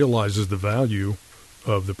now and realizes the value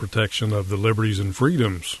of the protection of the liberties and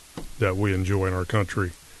freedoms that we enjoy in our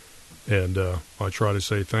country. And I try to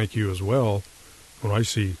say thank you as well when I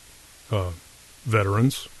see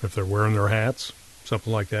veterans, if they're wearing their hats,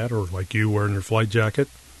 something like that, or like you wearing your flight jacket.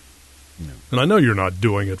 No. And I know you're not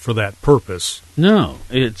doing it for that purpose. No,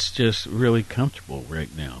 it's just really comfortable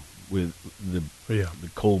right now with the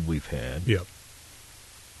cold we've had. Yep.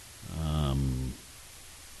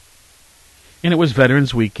 And it was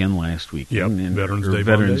Veterans Weekend last weekend. Yep, and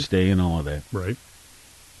Veterans Day and all of that. Right.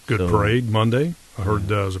 Good parade Monday. I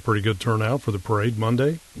heard it was a pretty good turnout for the parade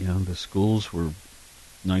Monday. Yeah, the schools were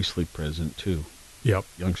nicely present, too. Yep.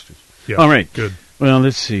 Youngsters. Yep. All right. Good. Well,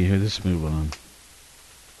 let's see here. Let's move on.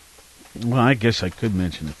 Well, I guess I could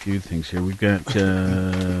mention a few things here. We've got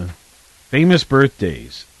famous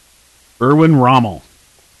birthdays. Erwin Rommel,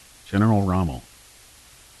 General Rommel,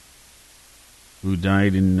 who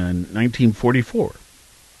died in 1944,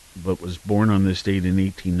 but was born on this date in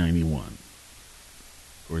 1891.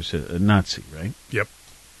 Of course, a Nazi, right? Yep.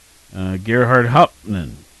 Gerhard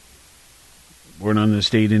Hauptmann, born on this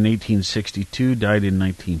date in 1862, died in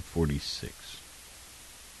 1946.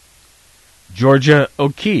 Georgia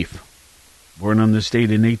O'Keeffe, born on this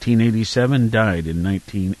date in 1887, died in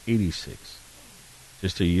 1986.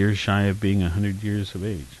 Just a year shy of being 100 years of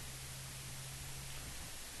age.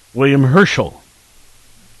 William Herschel,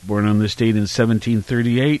 born on this date in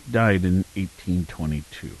 1738, died in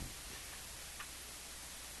 1822.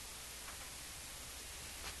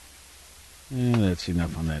 That's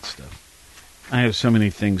enough on that stuff. I have so many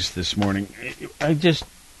things this morning.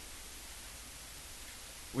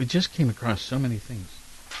 We just came across so many things.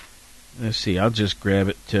 Let's see, I'll just grab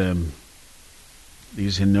it,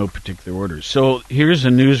 these in no particular order. So here's a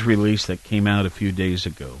news release that came out a few days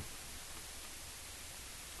ago.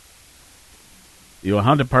 The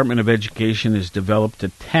Ohio Department of Education has developed a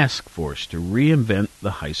task force to reinvent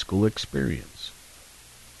the high school experience.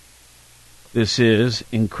 This is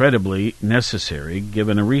incredibly necessary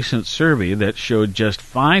given a recent survey that showed just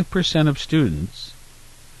 5% of students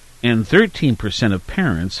and 13% of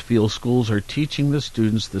parents feel schools are teaching the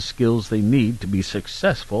students the skills they need to be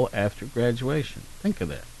successful after graduation. Think of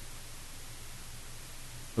that.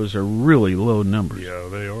 Those are really low numbers. Yeah,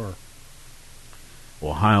 they are.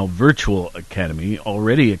 Ohio Virtual Academy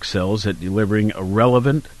already excels at delivering a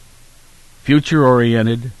relevant,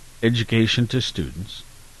 future-oriented education to students.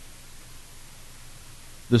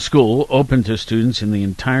 The school, open to students in the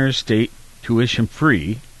entire state,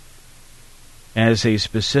 tuition-free, as a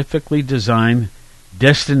specifically designed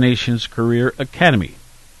Destinations Career Academy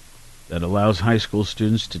that allows high school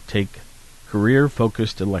students to take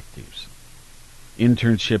career-focused electives,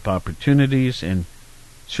 internship opportunities, and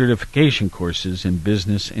certification courses in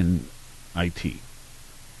business and IT,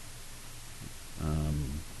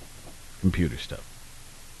 computer stuff.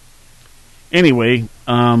 Anyway,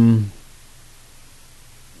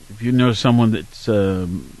 if you know someone that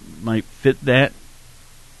might fit that,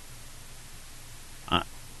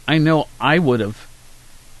 I know I would have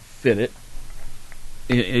fit it.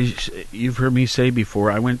 You've heard me say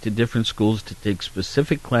before, I went to different schools to take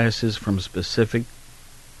specific classes from specific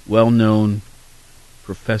well-known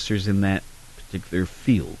professors in that particular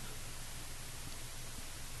field.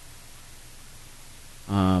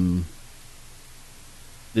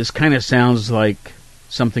 This kind of sounds like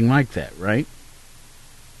something like that, right?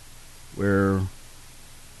 Where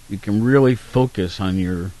you can really focus on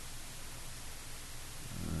your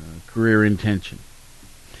career intention.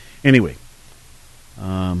 Anyway,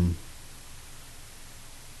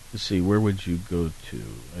 let's see, where would you go to?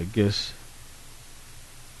 I guess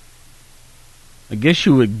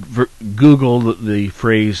you would Google the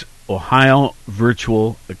phrase Ohio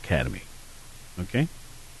Virtual Academy. Okay?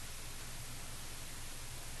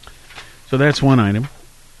 So that's one item.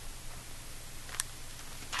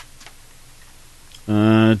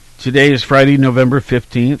 Today is Friday, November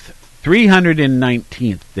 15th,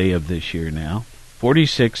 319th day of this year now.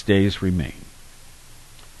 46 days remain.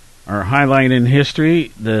 Our highlight in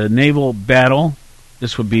history, the naval battle.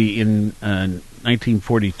 This would be in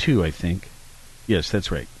 1942, I think. Yes,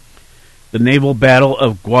 that's right. The naval battle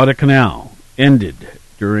of Guadalcanal ended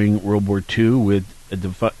during World War II with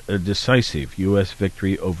a decisive U.S.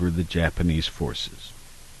 victory over the Japanese forces.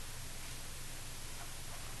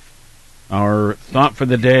 Our thought for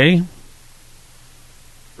the day,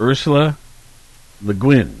 Ursula Le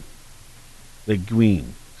Guin,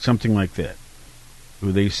 something like that,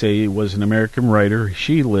 who they say was an American writer.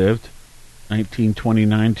 She lived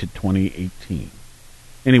 1929 to 2018.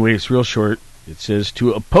 Anyway, it's real short. It says,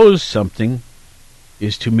 to oppose something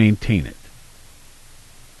is to maintain it.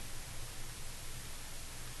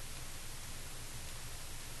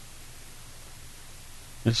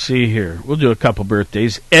 Let's see here. We'll do a couple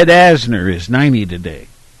birthdays. Ed Asner is 90 today.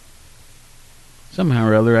 Somehow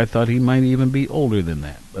or other, I thought he might even be older than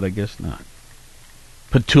that, but I guess not.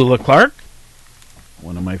 Petula Clark,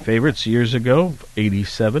 one of my favorites years ago,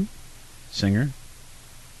 87, singer.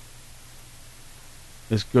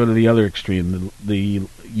 Let's go to the other extreme, the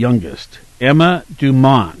youngest. Emma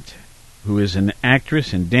Dumont, who is an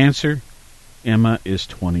actress and dancer. Emma is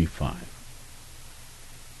 25.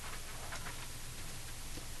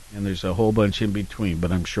 And there's a whole bunch in between,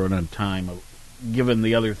 but I'm short on time, given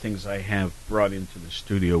the other things I have brought into the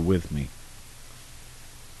studio with me.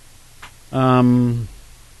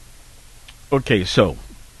 Okay, so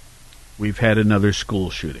we've had another school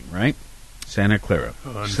shooting, right? Santa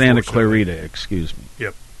Clarita, excuse me.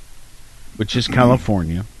 Yep. Which is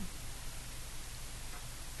California.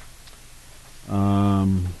 Let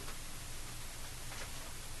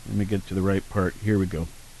me get to the right part. Here we go.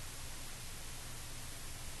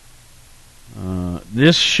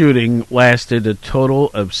 This shooting lasted a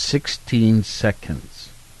total of 16 seconds.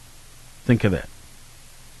 Think of that.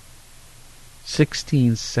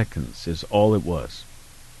 16 seconds is all it was.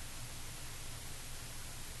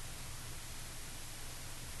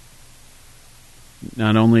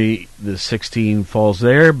 Not only the 16 falls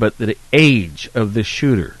there, but the age of the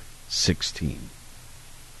shooter, 16.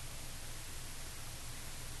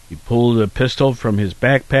 He pulled a pistol from his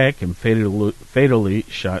backpack and fatally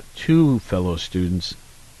shot two fellow students.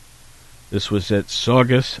 This was at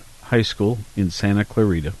Saugus High School in Santa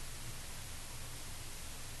Clarita.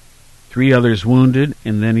 3 others wounded,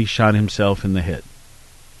 and then he shot himself in the head.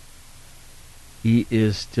 He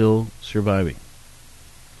is still surviving.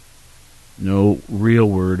 No real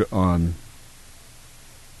word on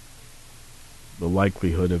the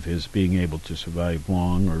likelihood of his being able to survive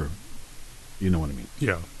long, or you know what I mean.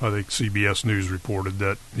 Yeah, I think CBS News reported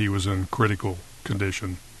that he was in critical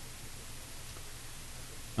condition.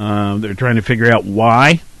 They're trying to figure out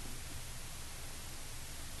why.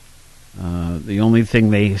 The only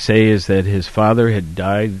thing they say is that his father had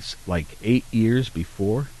died like 8 years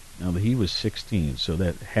before. Now, he was 16, so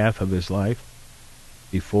that half of his life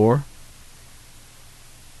before,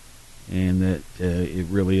 and that it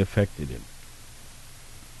really affected him.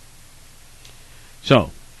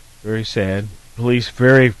 So, very sad. Police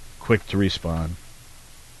very quick to respond.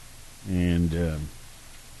 And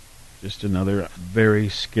just another very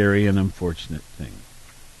scary and unfortunate thing.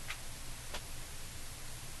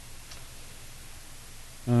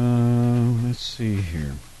 Let's see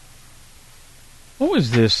here. What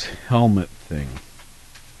was this helmet thing?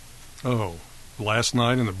 Oh, last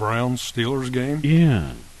night in the Browns-Steelers game?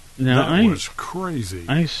 Yeah. Now, that was crazy.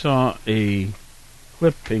 I saw a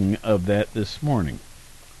clipping of that this morning.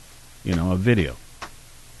 You know, a video.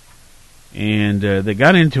 And they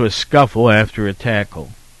got into a scuffle after a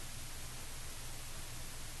tackle.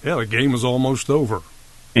 Yeah, the game was almost over.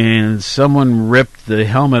 And someone ripped the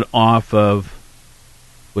helmet off of,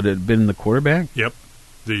 would it have been the quarterback? Yep.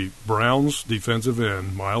 The Browns defensive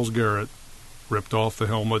end, Myles Garrett, ripped off the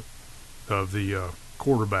helmet of the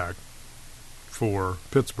quarterback for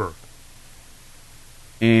Pittsburgh.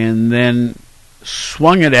 And then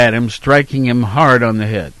swung it at him, striking him hard on the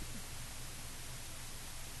head.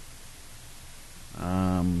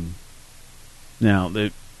 Now,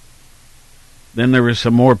 then there was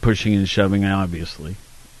some more pushing and shoving, obviously.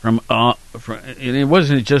 And it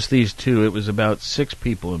wasn't just these two, it was about 6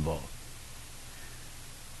 people involved.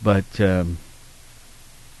 But, so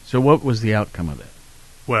what was the outcome of that?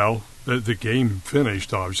 Well, the game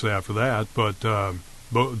finished, obviously, after that, but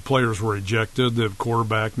both players were ejected. The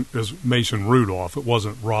quarterback is Mason Rudolph. It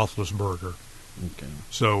wasn't Roethlisberger. Okay.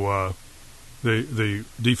 So the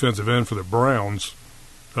defensive end for the Browns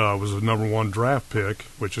was the number 1 draft pick,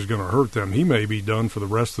 which is going to hurt them. He may be done for the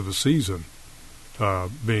rest of the season,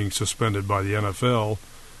 being suspended by the NFL.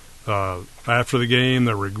 After the game,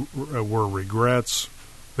 there were regrets.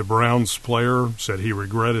 The Browns player said he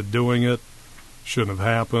regretted doing it. Shouldn't have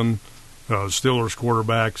happened. Steelers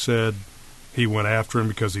quarterback said he went after him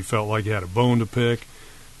because he felt like he had a bone to pick.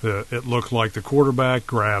 It looked like the quarterback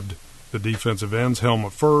grabbed the defensive end's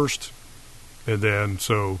helmet first, and then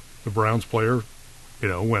so the Browns player,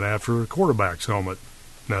 went after the quarterback's helmet.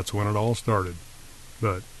 And that's when it all started.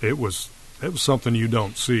 But it was something you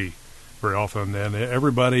don't see very often. And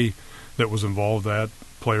everybody that was involved,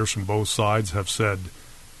 players from both sides have said,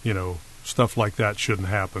 stuff like that shouldn't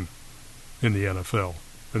happen in the NFL.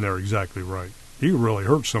 And they're exactly right. You really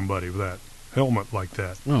hurt somebody with that helmet like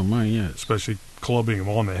that. Oh, my, yes. Especially clubbing him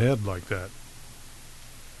on the head like that.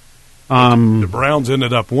 The Browns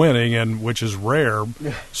ended up winning, which is rare.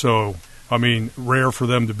 So, rare for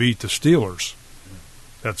them to beat the Steelers.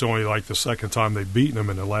 That's only like the second time they've beaten them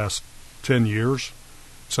in the last 10 years,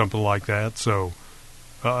 something like that. So,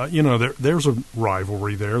 there's a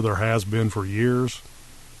rivalry there. There has been for years.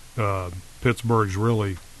 Pittsburgh's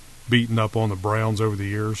really beaten up on the Browns over the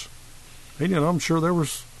years. And, I'm sure there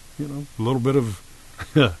was, a little bit of,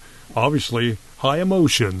 obviously, high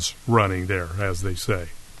emotions running there, as they say.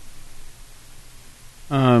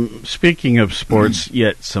 Speaking of sports,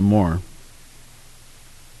 yet some more.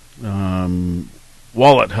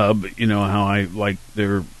 Wallet Hub, how I like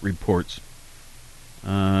their reports.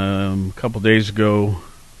 A couple days ago,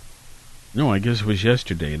 no, I guess it was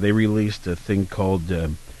yesterday, they released a thing called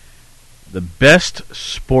the Best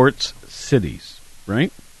Sports Cities,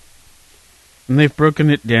 right? And they've broken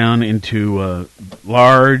it down into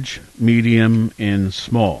large, medium, and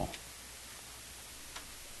small.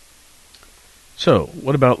 So,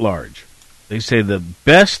 what about large? They say the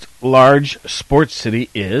best large sports city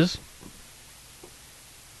is...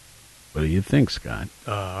 What do you think, Scott?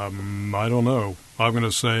 I don't know. I'm going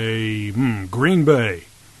to say Green Bay,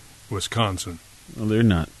 Wisconsin. Well, they're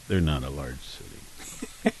not a large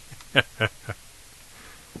city.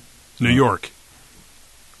 New York.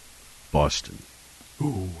 Boston.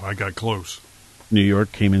 Ooh, I got close. New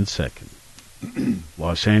York came in second.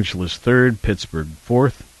 Los Angeles third, Pittsburgh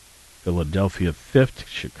fourth, Philadelphia 5th,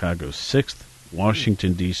 Chicago 6th,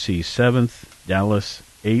 Washington, D.C. 7th, Dallas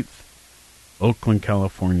 8th, Oakland,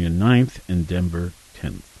 California 9th, and Denver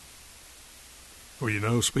 10th.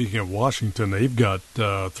 Well, speaking of Washington, they've got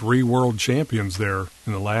 3 world champions there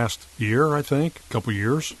in the last year, I think, a couple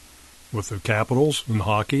years, with the Capitals in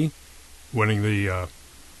hockey, winning the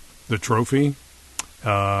trophy.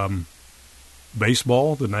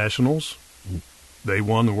 Baseball, the Nationals, they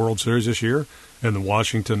won the World Series this year. And the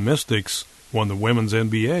Washington Mystics won the women's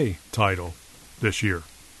NBA title this year.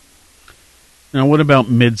 Now, what about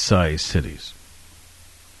mid-sized cities?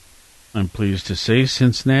 I'm pleased to say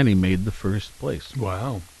Cincinnati made the first place.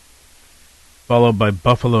 Wow. Followed by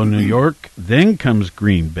Buffalo, New York. Then comes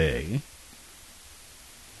Green Bay.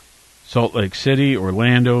 Salt Lake City,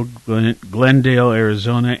 Orlando, Glendale,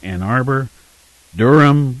 Arizona, Ann Arbor,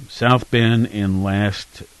 Durham, South Bend, and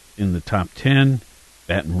last in the top 10,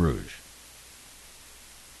 Baton Rouge.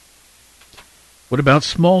 What about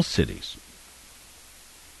small cities?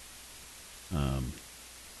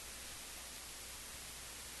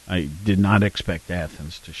 I did not expect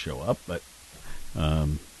Athens to show up, but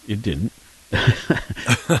it didn't.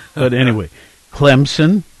 But anyway,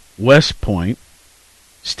 Clemson, West Point,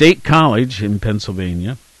 State College in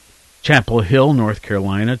Pennsylvania, Chapel Hill, North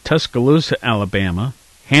Carolina, Tuscaloosa, Alabama,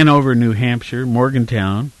 Hanover, New Hampshire,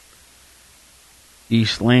 Morgantown,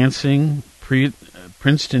 East Lansing,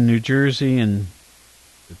 Princeton, New Jersey, and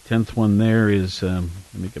the 10th one there is, let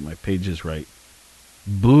me get my pages right,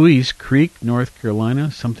 Buies Creek, North Carolina,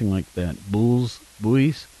 something like that.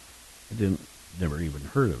 Buies? I never even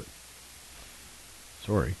heard of it.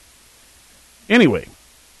 Sorry. Anyway,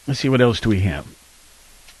 let's see, what else do we have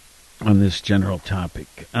on this general topic.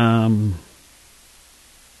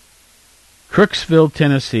 Crooksville,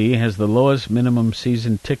 Tennessee has the lowest minimum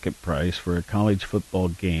season ticket price for a college football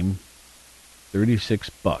game, $36.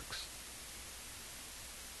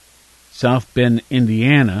 South Bend,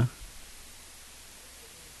 Indiana.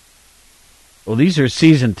 Well, these are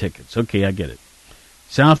season tickets. Okay, I get it.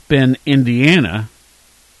 South Bend, Indiana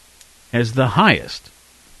has the highest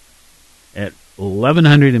at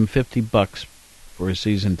 $1,150 for a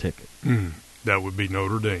season ticket. That would be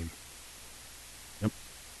Notre Dame. Yep.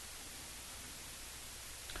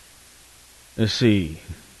 Let's see.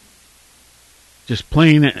 Just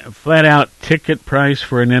plain, flat-out ticket price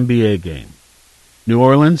for an NBA game. New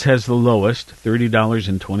Orleans has the lowest,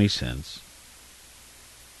 $30.20.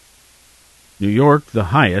 New York, the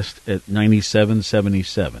highest, at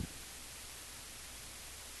 $97.77.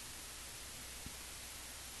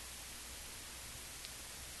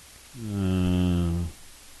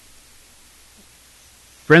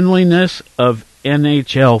 Friendliness of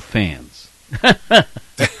NHL fans.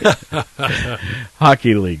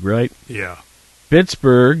 Hockey league, right? Yeah.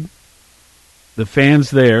 Pittsburgh, the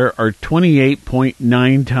fans there are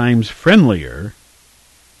 28.9 times friendlier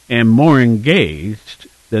and more engaged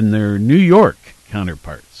than their New York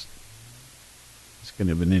counterparts. It's kind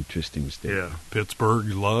of an interesting state. Yeah,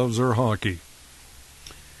 Pittsburgh loves their hockey.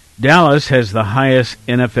 Dallas has the highest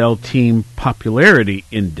NFL team popularity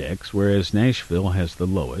index, whereas Nashville has the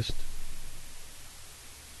lowest.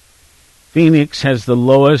 Phoenix has the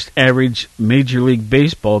lowest average Major League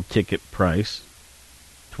Baseball ticket price,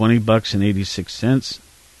 $20.86.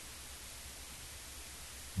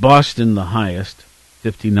 Boston the highest,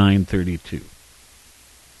 $59.32.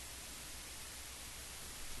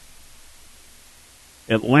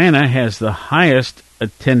 Atlanta has the highest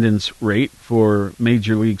attendance rate for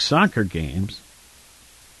Major League Soccer games.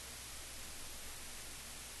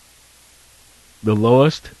 The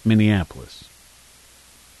lowest, Minneapolis.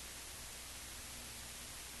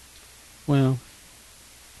 Well,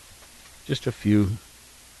 just a few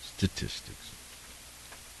statistics.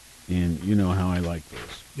 And you know how I like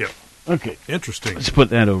those. Yep. Okay. Interesting. Let's put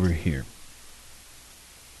that over here.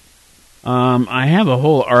 I have a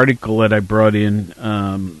whole article that I brought in.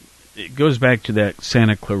 It goes back to that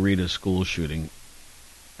Santa Clarita school shooting.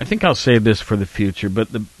 I think I'll save this for the future, but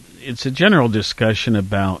it's a general discussion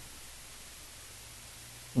about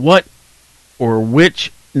what or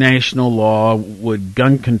which national law would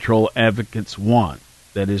gun control advocates want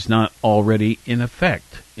that is not already in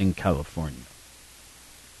effect in California.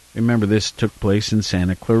 Remember, this took place in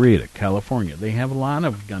Santa Clarita, California. They have a lot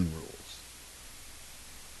of gun rules.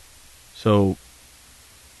 So,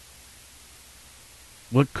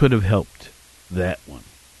 what could have helped that one?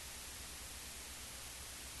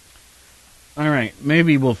 All right,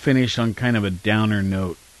 maybe we'll finish on kind of a downer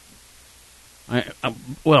note.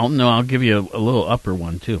 I'll give you a little upper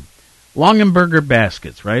one, too. Longenberger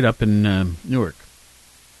baskets, right, up in Newark.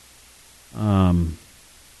 My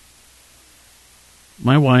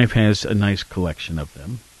wife has a nice collection of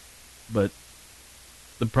them, but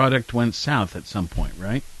the product went south at some point,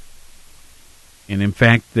 right? And in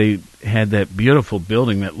fact, they had that beautiful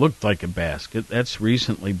building that looked like a basket. That's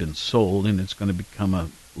recently been sold, and it's going to become a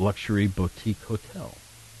luxury boutique hotel.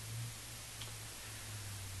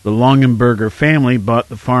 The Longenberger family bought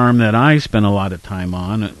the farm that I spent a lot of time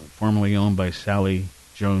on, formerly owned by Sally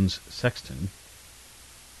Jones Sexton,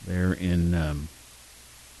 there in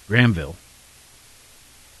Granville.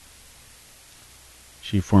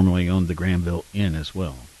 She formerly owned the Granville Inn as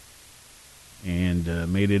well,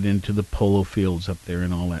 and made it into the polo fields up there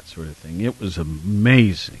and all that sort of thing. It was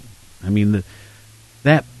amazing. I mean,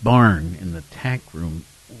 that barn in the tack room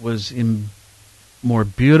was more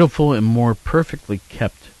beautiful and more perfectly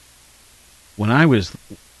kept when I was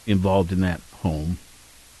involved in that home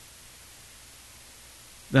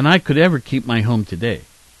than I could ever keep my home today.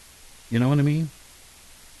 You know what I mean?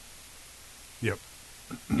 Yep.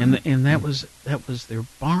 And that was their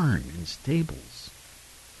barn and stables.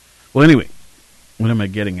 Well, anyway, what am I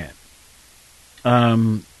getting at?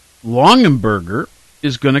 Longenberger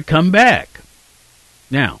is going to come back.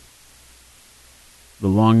 Now, the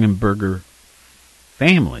Longenberger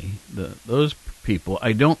family, those people,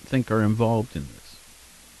 I don't think are involved in this.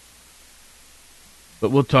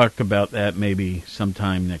 But we'll talk about that maybe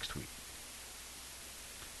sometime next week.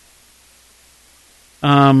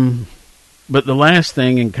 But the last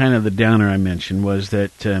thing, and kind of the downer I mentioned, was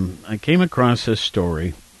that I came across this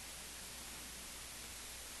story.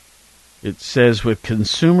 It says, with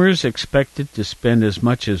consumers expected to spend as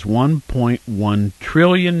much as $1.1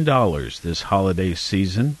 trillion this holiday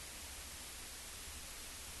season,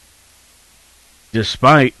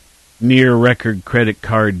 despite near-record credit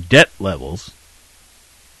card debt levels,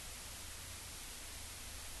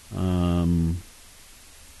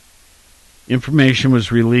 information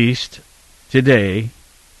was released today.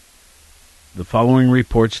 The following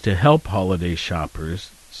reports to help holiday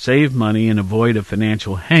shoppers save money and avoid a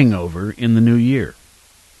financial hangover in the new year.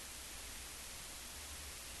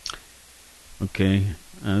 Okay,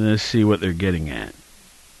 let's see what they're getting at.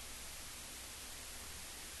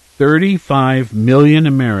 35 million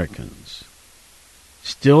Americans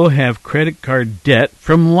still have credit card debt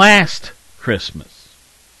from last Christmas.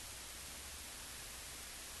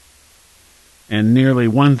 And nearly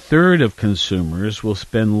 1/3 of consumers will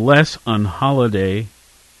spend less on holiday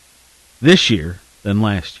this year than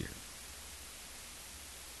last year.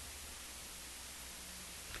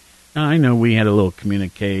 Now, I know we had a little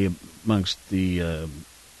communique amongst the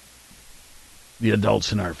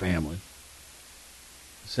adults in our family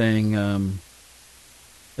saying,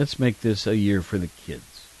 let's make this a year for the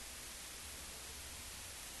kids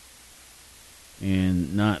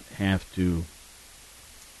and not have to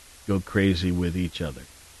go crazy with each other.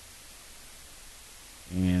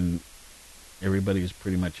 And everybody's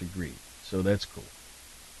pretty much agreed. So that's cool.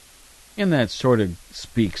 And that sort of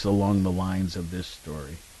speaks along the lines of this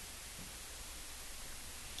story.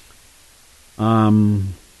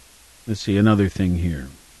 Let's see, another thing here.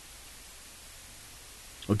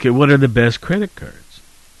 Okay, what are the best credit cards?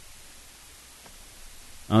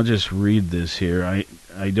 I'll just read this here.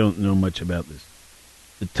 I don't know much about this.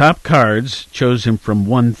 The top cards chosen from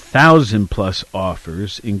 1,000 plus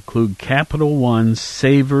offers include Capital One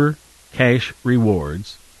Saver Cash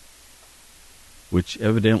Rewards, which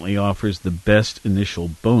evidently offers the best initial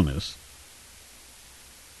bonus.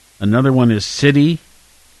 Another one is Citibank,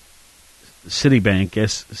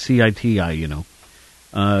 SCITI,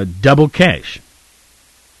 Double Cash.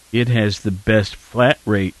 It has the best flat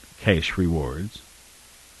rate cash rewards.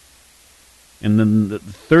 And then the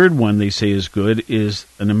third one they say is good is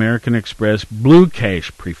an American Express Blue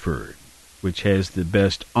Cash Preferred, which has the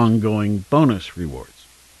best ongoing bonus rewards.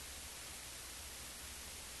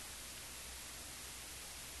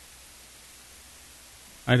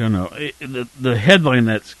 I don't know. The headline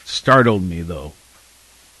that startled me, though,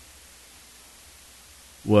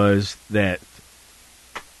 was that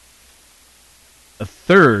a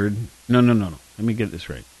third... No. Let me get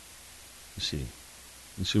this right. Let's see.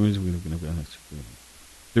 Consumers, we're going to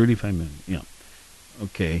 35 million. Yeah.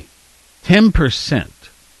 Okay. 10%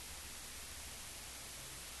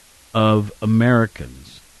 of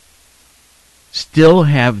Americans still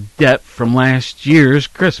have debt from last year's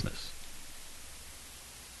Christmas.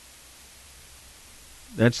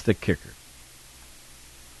 That's the kicker.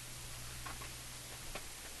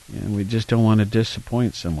 And we just don't want to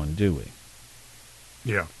disappoint someone, do we?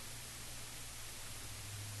 Yeah.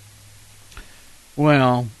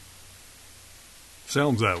 Well,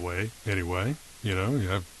 sounds that way anyway. You know, you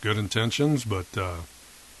have good intentions, but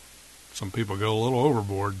some people go a little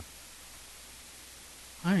overboard.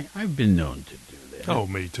 I've been known to do that. Oh,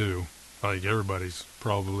 me too. I think everybody's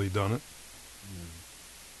probably done it.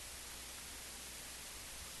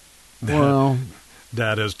 Well,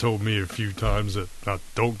 Dad has told me a few times that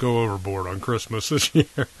don't go overboard on Christmas this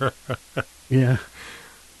year. Yeah.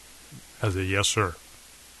 I said, yes, sir.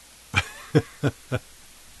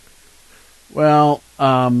 Well,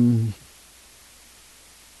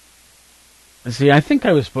 see, I think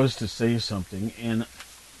I was supposed to say something, and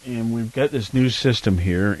we've got this new system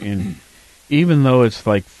here, and even though it's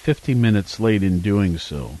like 50 minutes late in doing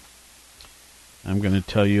so, I'm going to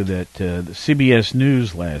tell you that the CBS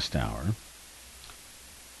News last hour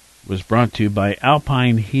was brought to you by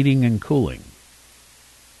Alpine Heating and Cooling.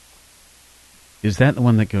 Is that the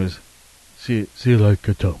one that goes... See like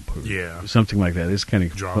a top. Yeah. Something like that. It's kind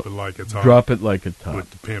of... Drop it like it's hot. Drop it like a top. With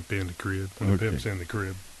the pimp in the crib. When the pimp's in the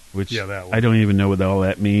crib. Which, yeah, that one. I don't even know what all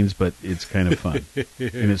that means, but it's kind of fun.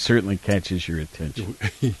 And it certainly catches your attention.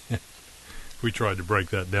 We tried to break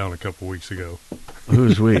that down a couple weeks ago.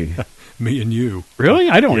 Who's we? Me and you. Really?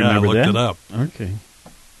 I don't remember that. I looked it up. Okay.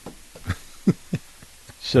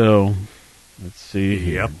 So, let's see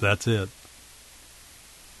here. Yep, that's it.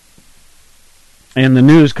 And the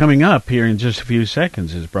news coming up here in just a few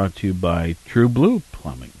seconds is brought to you by True Blue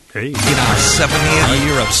Plumbing. Hey. In our 70th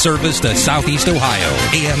year of service to Southeast Ohio,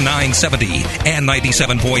 AM 970 and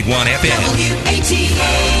 97.1 FM.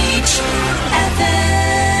 WATH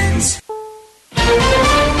FMs.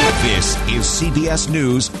 This is CBS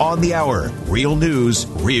News on the Hour. Real news,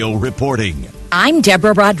 real reporting. I'm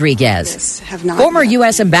Deborah Rodriguez. Former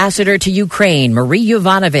U.S. Ambassador to Ukraine, Marie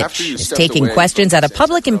Yovanovitch, is taking questions at a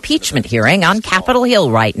public impeachment hearing on Capitol Hill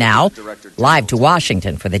right now. Live to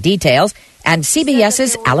Washington for the details, and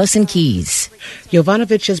CBS's Allison Keyes.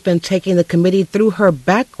 Yovanovitch has been taking the committee through her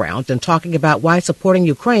background and talking about why supporting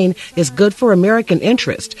Ukraine is good for American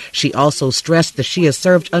interest. She also stressed that she has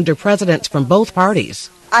served under presidents from both parties.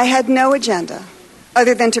 I had no agenda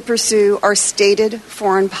other than to pursue our stated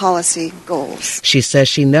foreign policy goals. She says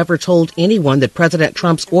she never told anyone that President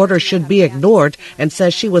Trump's order should be ignored and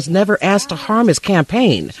says she was never asked to harm his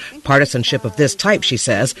campaign. Partisanship of this type, she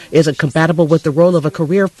says, isn't compatible with the role of a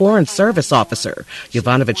career Foreign Service officer.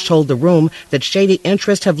 Yovanovitch told The Room that shady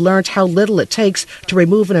interests have learned how little it takes to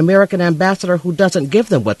remove an American ambassador who doesn't give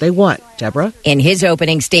them what they want. Deborah? In his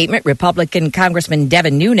opening statement, Republican Congressman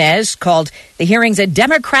Devin Nunes called the hearings a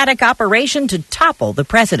Democratic operation to topple the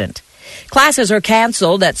president. Classes are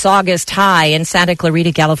canceled at Saugus High in Santa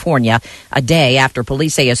Clarita, California, a day after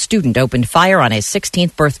police say a student opened fire on his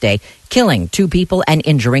 16th birthday, killing 2 people and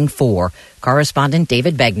injuring 4. Correspondent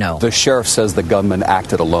David Begno. The sheriff says the gunman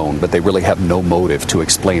acted alone, but they really have no motive to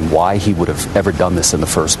explain why he would have ever done this in the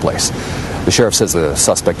first place. The sheriff says the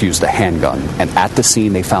suspect used a handgun, and at the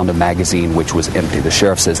scene they found a magazine which was empty. The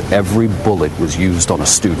sheriff says every bullet was used on a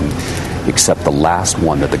student, except the last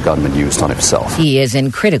one that the gunman used on himself. He is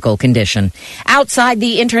in critical condition. Outside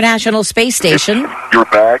the International Space Station, your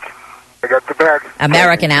bag. I got the bag.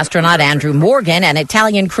 American astronaut Andrew Morgan and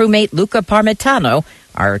Italian crewmate Luca Parmitano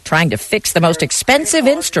are trying to fix the most expensive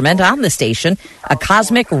instrument on the station, a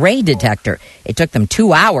cosmic ray detector. It took them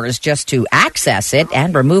 2 hours just to access it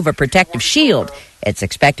and remove a protective shield. It's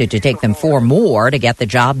expected to take them 4 more to get the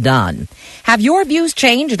job done. Have your views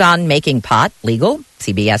changed on making pot legal?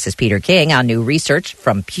 CBS's Peter King on new research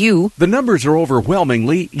from Pew. The numbers are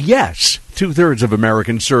overwhelmingly yes. 2/3 of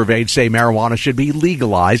Americans surveyed say marijuana should be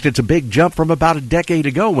legalized. It's a big jump from about a decade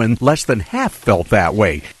ago when less than half felt that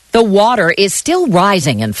way. The water is still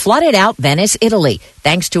rising and flooded out Venice, Italy,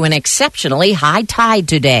 thanks to an exceptionally high tide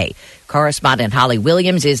today. Correspondent Holly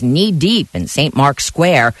Williams is knee-deep in St. Mark's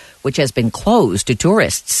Square, which has been closed to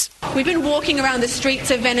tourists. We've been walking around the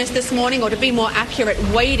streets of Venice this morning, or to be more accurate,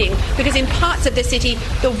 wading, because in parts of the city,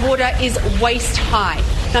 the water is waist-high.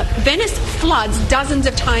 Now, Venice floods dozens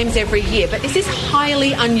of times every year, but this is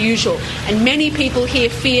highly unusual, and many people here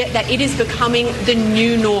fear that it is becoming the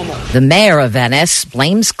new normal. The mayor of Venice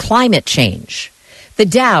blames climate change. The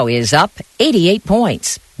Dow is up 88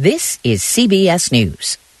 points. This is CBS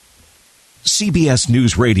News. CBS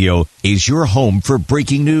News Radio is your home for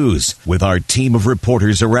breaking news. With our team of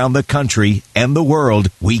reporters around the country and the world,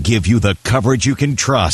 we give you the coverage you can trust.